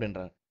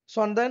அப்படின்றாங்க. ஸோ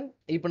அண்ட் தென்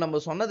இப்ப நம்ம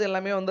சொன்னது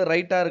எல்லாமே வந்து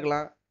ரைட்டா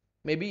இருக்கலாம்.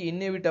 மேபி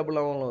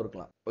இன்னெவிட்டபிளாவும்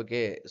இருக்கலாம்.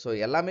 ஓகே. ஸோ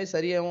எல்லாமே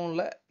சரியாவும்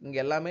இல்ல. இங்க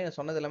எல்லாமே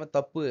சொன்னது எல்லாமே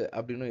தப்பு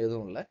அப்படின்னு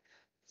எதுவும் இல்ல.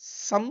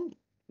 Some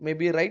may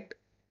be right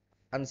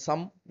and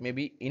some may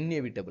be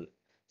inevitable.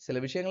 சில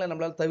விஷயங்கள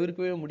நம்மளால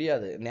தவிர்க்கவே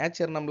முடியாது.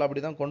 நேச்சர் நம்மள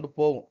அப்படிதான் கொண்டு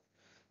போகும்.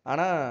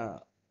 ஆனா,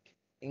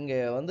 இங்க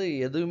வந்து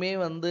எதுவுமே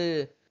வந்து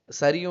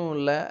சரியும்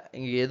இல்ல.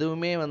 இங்க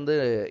எதுவுமே வந்து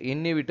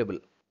இன்னெவிட்டபிள்.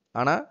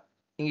 ஆனா,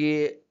 இங்க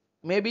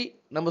மேபி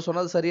நம்ம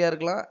சொன்னது சரியா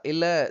இருக்கலாம்.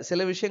 இல்ல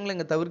சில விஷயங்கள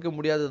இங்க தவிர்க்க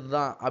முடியாதது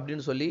தான்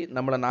அப்படின்னு சொல்லி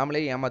நம்மள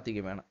நாமளே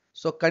ஏமாத்திக்க வேணாம்.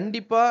 ஸோ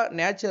கண்டிப்பா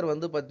நேச்சர்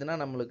வந்து பார்த்தீங்கன்னா,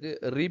 நம்மளுக்கு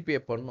ரீபே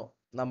பண்ணும்.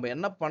 நம்ம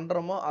என்ன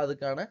பண்றோமோ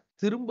அதுக்கான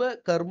திரும்ப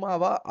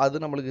கர்மாவா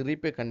அது நம்மளுக்கு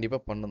ரீபே கண்டிப்பா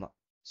பண்ணும் தான்.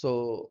 ஸோ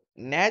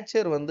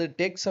நேச்சர் வந்து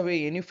takes away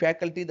any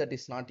faculty that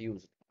is not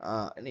used. ஆ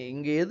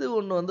இங்க எது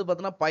ஒண்ணு வந்து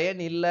பார்த்தீங்கன்னா,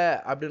 பயன் இல்ல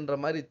அப்படின்ற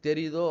மாரி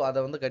தெரியுதோ,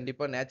 அத வந்து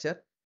கண்டிப்பா நேச்சர்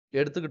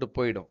எடுத்துக்கிட்டு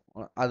போயிடும்.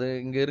 அது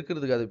இங்க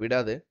இருக்கிறதுக்கு அது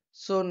விடாது.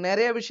 ஸோ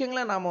நெறைய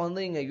விஷயங்கள நாம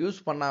வந்து இங்க யூஸ்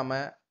பண்ணாம,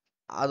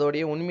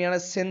 அதோடைய உண்மையான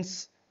சென்ஸ்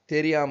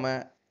தெரியாம,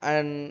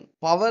 அண்ட்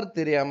பவர்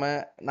தெரியாம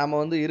நம்ம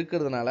வந்து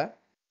இருக்கிறதுனால,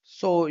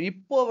 ஸோ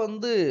இப்போ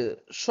வந்து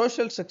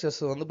சோஷியல்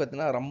சக்சஸ் வந்து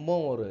பார்த்தீங்கன்னா, ரொம்ப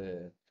ஒரு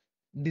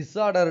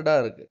டிஸார்டர்டா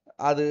இருக்கு.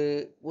 அது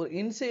ஒரு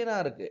இன்சேனா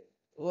இருக்கு.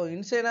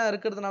 இன்சேனா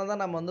இருக்கிறதுனால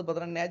தான் நம்ம வந்து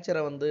பார்த்தீங்கன்னா,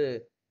 நேச்சர வந்து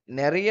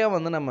நெறைய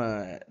வந்து நம்ம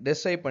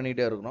டெஸ்ட்ராய்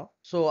பண்ணிட்டே இருக்கிறோம்.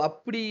 ஸோ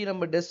அப்படி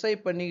நம்ம டெஸ்ட்ராய்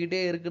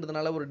பண்ணிக்கிட்டே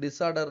இருக்கிறதுனால, ஒரு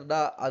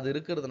டிஸார்டர்டா அது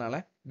இருக்கிறதுனால,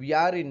 we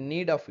are in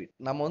need of it.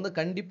 நம்ம வந்து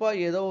கண்டிப்பா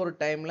ஏதோ ஒரு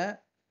டைம்ல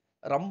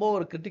ரொம்ப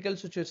ஒரு கிரிட்டிக்கல்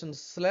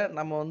சிச்சுவேஷன்ஸ்ல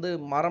நம்ம வந்து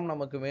மரம்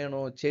நமக்கு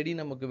வேணும், செடி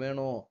நமக்கு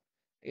வேணும்,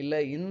 இல்ல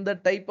இந்த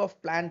டைப் ஆஃப்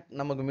பிளான்ட்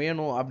நமக்கு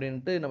வேணும்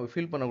அப்படின்ட்டு நம்ம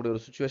ஃபீல் பண்ணக்கூடிய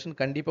ஒரு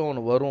சிச்சுவேஷன் கண்டிப்பா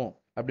ஒண்ணு வரும்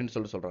அப்படின்னு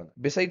சொல்றாங்க.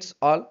 பிசைட்ஸ்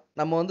ஆல்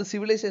நம்ம வந்து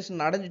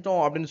சிவிலைசேஷன்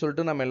அடைஞ்சிட்டோம் அப்படின்னு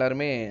சொல்லிட்டு நம்ம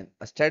எல்லாருமே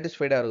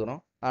சாட்டிஸ்ஃபைடா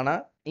இருக்கிறோம். ஆனா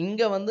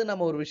இங்க வந்து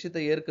நம்ம ஒரு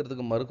விஷயத்தை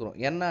ஏற்கிறதுக்கு மறுக்கிறோம்.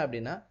 என்ன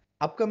அப்படின்னா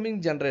அப்கமிங்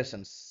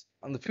ஜெனரேஷன்ஸ்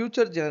அந்த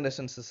ஃபியூச்சர்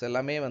ஜெனரேஷன்ஸ்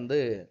எல்லாமே வந்து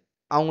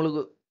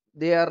அவங்களுக்கு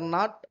they are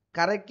not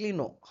correctly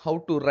know how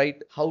to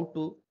right, have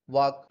to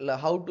walk, இல்ல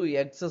have to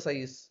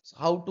exercise,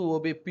 have to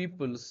obey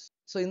peoples.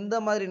 So இந்த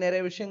மாதிரி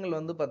நிறைய விஷயங்கள்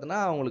வந்து பார்த்தீங்கன்னா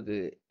அவங்களுக்கு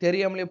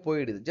தெரியாமலே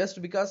போயிடுது. Just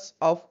because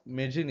of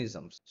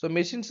மெஷினிசம்ஸ். ஸோ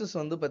மெஷின்ஸஸ்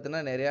வந்து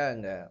பார்த்தீங்கன்னா நிறையா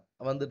இங்க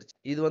வந்துடுச்சு.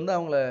 இது வந்து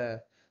அவங்கள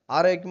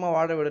ஆரோக்கியமா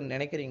வாழ விடணும்னு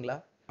நினைக்கிறீங்களா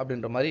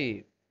அப்படின்ற மாதிரி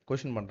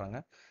கொஸ்டின் பண்றாங்க.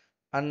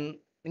 அண்ட்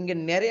இங்க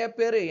நிறைய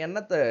பேர்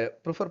என்னத்தை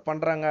ப்ரிஃபர்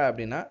பண்றாங்க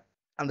அப்படின்னா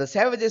அந்த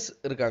சேவஜஸ்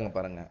இருக்காங்க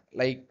பாருங்க.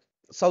 லைக்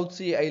சவுத்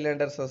சி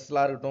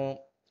ஐலாண்டர்ஸஸ்லாம் இருக்கட்டும்,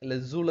 இல்ல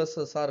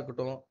ஜூலஸஸா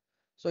இருக்கட்டும்.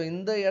 ஸோ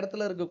இந்த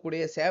இடத்துல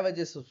இருக்கக்கூடிய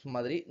சேவஜஸ்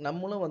மாதிரி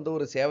நம்மளும் வந்து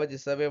ஒரு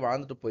சேவஜஸாவே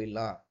வாழ்ந்துட்டு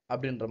போயிடலாம்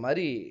அப்படின்ற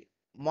மாதிரி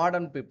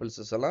மாடர்ன்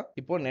பீப்புள்ஸஸ் எல்லாம்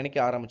இப்போ நினைக்க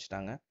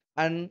ஆரம்பிச்சிட்டாங்க.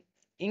 அண்ட்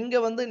இங்க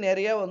வந்து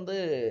நிறைய வந்து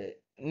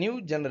new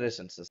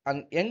generations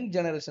and young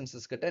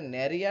generations கிட்ட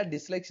நிறைய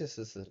டிஸ்லைக்ஸஸ்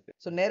இருக்கு.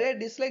 ஸோ நிறைய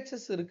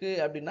டிஸ்லைக்ஸஸ் இருக்கு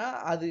அப்படின்னா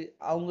அது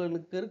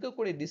அவங்களுக்கு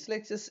இருக்கக்கூடிய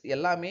டிஸ்லைக்ஸஸ்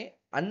எல்லாமே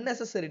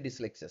அன்னெசசரி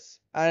டிஸ்லைக்ஸஸ்.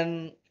 அண்ட்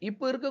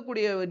இப்போ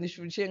இருக்கக்கூடிய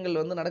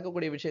விஷயங்கள் வந்து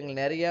நடக்கக்கூடிய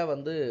விஷயங்கள் நிறைய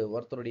வந்து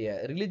ஒருத்தருடைய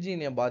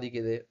ரிலிஜியனை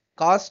பாதிக்குது,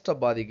 காஸ்ட்டை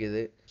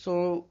பாதிக்குது. ஸோ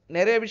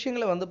நிறைய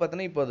விஷயங்களை வந்து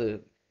பார்த்தீங்கன்னா இப்போ அது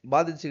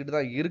பாதிச்சுக்கிட்டு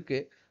தான் இருக்கு.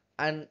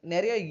 அண்ட்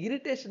நிறைய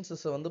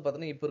இரிட்டேஷன்ஸஸ் வந்து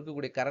பார்த்தீங்கன்னா இப்போ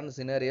இருக்கக்கூடிய கரண்ட்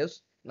சினாரியோஸ்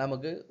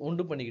நமக்கு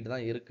உண்டு பண்ணிக்கிட்டு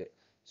தான் இருக்கு.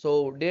 ஸோ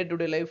டே டு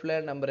டே லைஃப்ல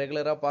நம்ம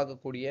ரெகுலராக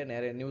பார்க்கக்கூடிய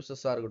நிறைய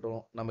நியூஸஸாக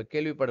இருக்கட்டும், நம்ம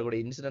கேள்விப்படக்கூடிய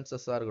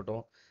இன்சிடென்ட்ஸஸாக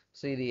இருக்கட்டும்,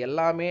 ஸோ இது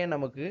எல்லாமே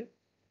நமக்கு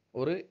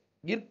ஒரு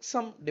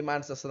இர்க்சம்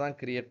டிமாண்ட்ஸஸ் தான்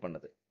கிரியேட்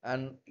பண்ணுது.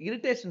 அண்ட்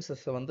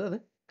இரிட்டேஷன்ஸஸ் வந்து அது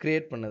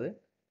கிரியேட் பண்ணுது.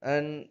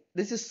 And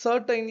this is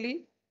certainly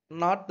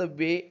not the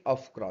way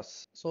of cross.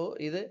 So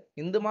இது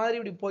இந்த மாதிரி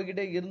இப்படி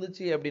போய்கிட்டே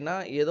இருந்துச்சு அப்படின்னா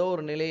ஏதோ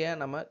ஒரு நிலையை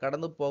நம்ம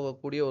கடந்து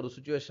போகக்கூடிய ஒரு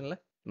சுச்சுவேஷன்ல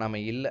நம்ம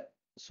இல்லை.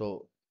 ஸோ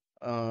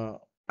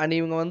அண்ட்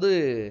இவங்க வந்து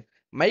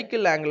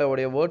மைக்கேல்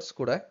ஆங்கிலோடைய வேர்ட்ஸ்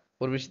கூட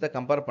ஒரு விஷயத்த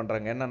கம்பேர்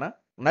பண்றாங்க. என்னன்னா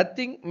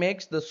nothing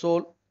makes the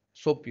soul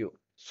so pure,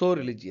 so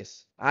religious,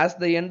 as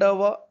the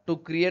endeavor to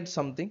create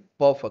something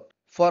perfect.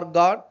 For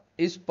God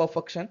is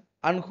perfection,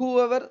 and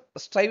whoever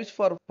strives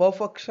for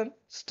perfection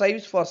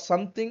strives for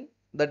something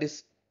that is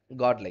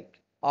godlike.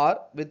 Or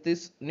with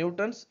this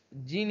Newton's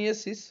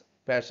genius is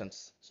passions.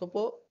 So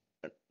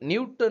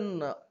Newton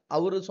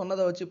அவரு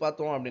சொன்னதை வச்சு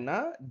பார்த்தோம் அப்படின்னா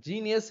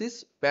genius is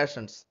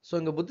patience. So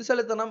இங்க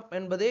புத்திசாலித்தனம்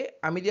என்பதே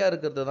அமைதியா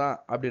இருக்கிறது தான்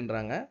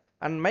அப்படின்றாங்க.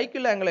 அண்ட்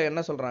மைக்கேல் ஆங்கிலோ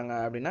என்ன சொல்றாங்க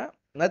அப்படின்னா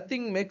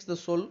nothing makes the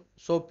soul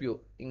so pure.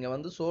 இங்க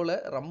வந்து சோலை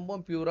ரொம்ப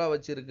பியூரா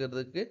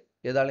வச்சிருக்கிறதுக்கு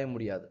எதாலையும்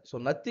முடியாது. So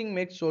nothing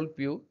maths soul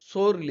pure,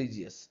 so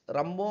religious.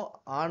 ரொம்ப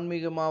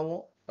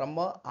ஆன்மீகமாகவும்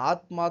ரொம்ப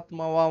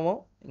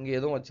ஆத்மாத்மாவாகவும் இங்க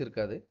எதுவும்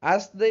வச்சிருக்காது.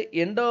 as the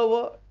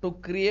endeavor to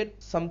create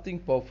something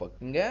perfect.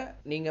 இங்க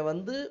நீங்க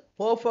வந்து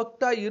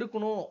பெர்ஃபெக்ட்டா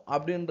இருக்கணும்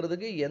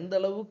அப்படின்றதுக்கு எந்த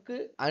அளவுக்கு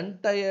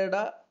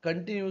அன்டயர்டா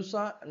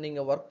கண்டினியூஸா நீங்க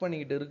ஒர்க்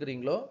பண்ணிக்கிட்டு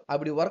இருக்கிறீங்களோ,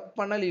 அப்படி ஒர்க்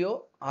பண்ணலையோ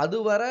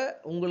அதுவரை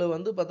உங்களை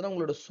வந்து பார்த்தீங்கன்னா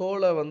உங்களோட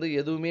சோலை வந்து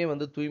எதுவுமே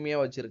வந்து தூய்மையா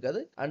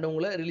வச்சிருக்காது. அண்ட்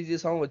உங்களை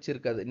ரிலீஜியஸாவும்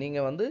வச்சிருக்காது.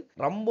 நீங்க வந்து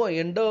ரொம்ப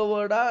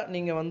என்டோவர்டா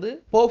நீங்க வந்து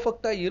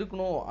பெர்ஃபெக்ட்டா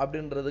இருக்கணும்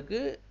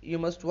அப்படின்றதுக்கு you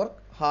must work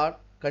hard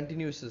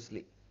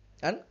கண்டினியூஸஸ்லி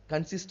and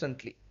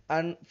consistently.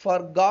 And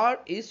for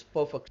God is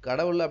perfect.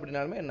 கடவுள்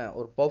அப்படின்னாலுமே என்ன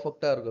ஒரு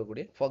பர்ஃபெக்டா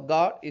இருக்கக்கூடிய for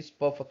God is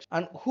perfect.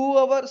 And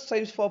whoever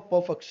strives for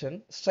perfection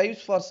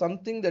strives for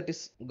something that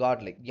is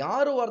God like.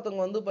 யாரு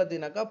ஒருத்தவங்க வந்து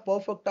பாத்தீங்கன்னாக்கா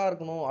பர்ஃபெக்டா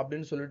இருக்கணும்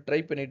அப்படின்னு சொல்லி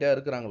ட்ரை பண்ணிட்டே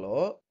இருக்கிறாங்களோ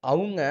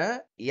அவங்க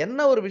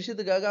என்ன ஒரு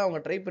விஷயத்துக்காக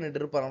அவங்க ட்ரை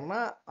பண்ணிட்டு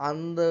இருப்பாங்கன்னா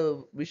அந்த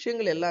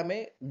விஷயங்கள் எல்லாமே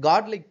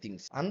காட் லைக்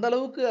திங்ஸ். அந்த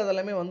அளவுக்கு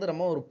அதெல்லாமே வந்து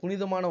ரொம்ப ஒரு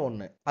புனிதமான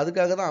ஒண்ணு.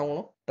 அதுக்காக தான்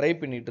அவங்களும் ட்ரை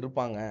பண்ணிட்டு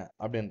இருப்பாங்க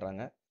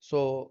அப்படின்றாங்க. So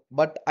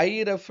but I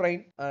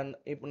refrain. And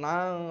இப்போ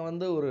நான்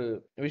வந்து ஒரு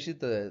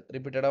விஷயத்த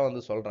ரிப்பீட்டடாக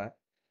வந்து சொல்கிறேன்.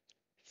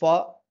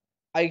 For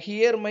I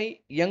here my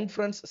young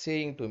friends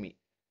saying to me,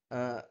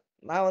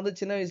 நான் வந்து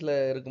சின்ன வயசுல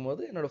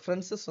இருக்கும்போது என்னோட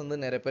ஃப்ரெண்ட்ஸஸ் வந்து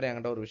நிறைய பேர்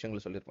என்கிட்ட ஒரு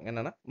விஷயங்கள் சொல்லியிருப்பாங்க.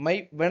 என்னன்னா, my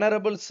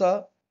venerable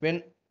sir,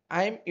 when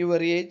I am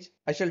your age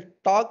I shall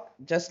talk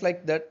just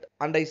like that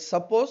and I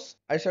suppose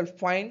I shall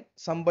find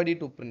somebody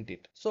to print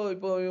it. So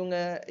இப்போ இவங்க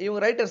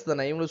ரைட்டர்ஸ்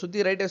தானே, இவங்களை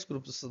சுற்றி ரைட்டர்ஸ்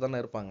குரூப்ஸ் தானே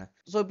இருப்பாங்க.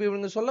 ஸோ இப்போ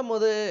இவங்க சொல்லும்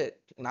போது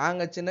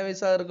நாங்கள் சின்ன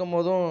வயசாக இருக்கும்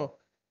போதும்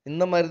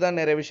இந்த மாதிரி தான்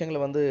நிறைய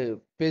விஷயங்களை வந்து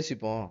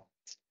பேசிப்போம்.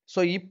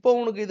 ஸோ இப்போ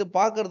உனக்கு இது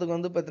பார்க்கறதுக்கு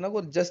வந்து பார்த்தீங்கன்னா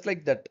ஒரு ஜஸ்ட்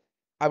லைக் தட்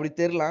அப்படி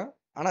தெரியலாம்.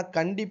 ஆனால்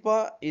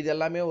கண்டிப்பாக இது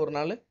எல்லாமே ஒரு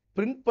நாள்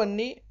பிரிண்ட்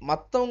பண்ணி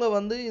மற்றவங்க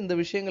வந்து இந்த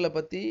விஷயங்களை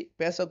பற்றி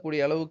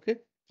பேசக்கூடிய அளவுக்கு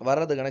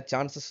வர்றதுக்கான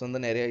சான்சஸ் வந்து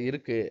நிறைய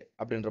இருக்கு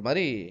அப்படின்ற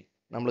மாதிரி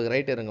நம்மளுக்கு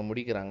ரைட்டருங்க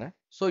முடிக்கிறாங்க.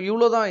 ஸோ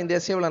இவ்வளோதான் இந்த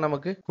எஸ்ஏவில்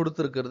நமக்கு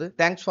கொடுத்துருக்கிறது.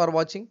 தேங்க்ஸ் ஃபார்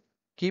வாட்சிங்.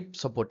 Keep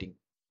supporting.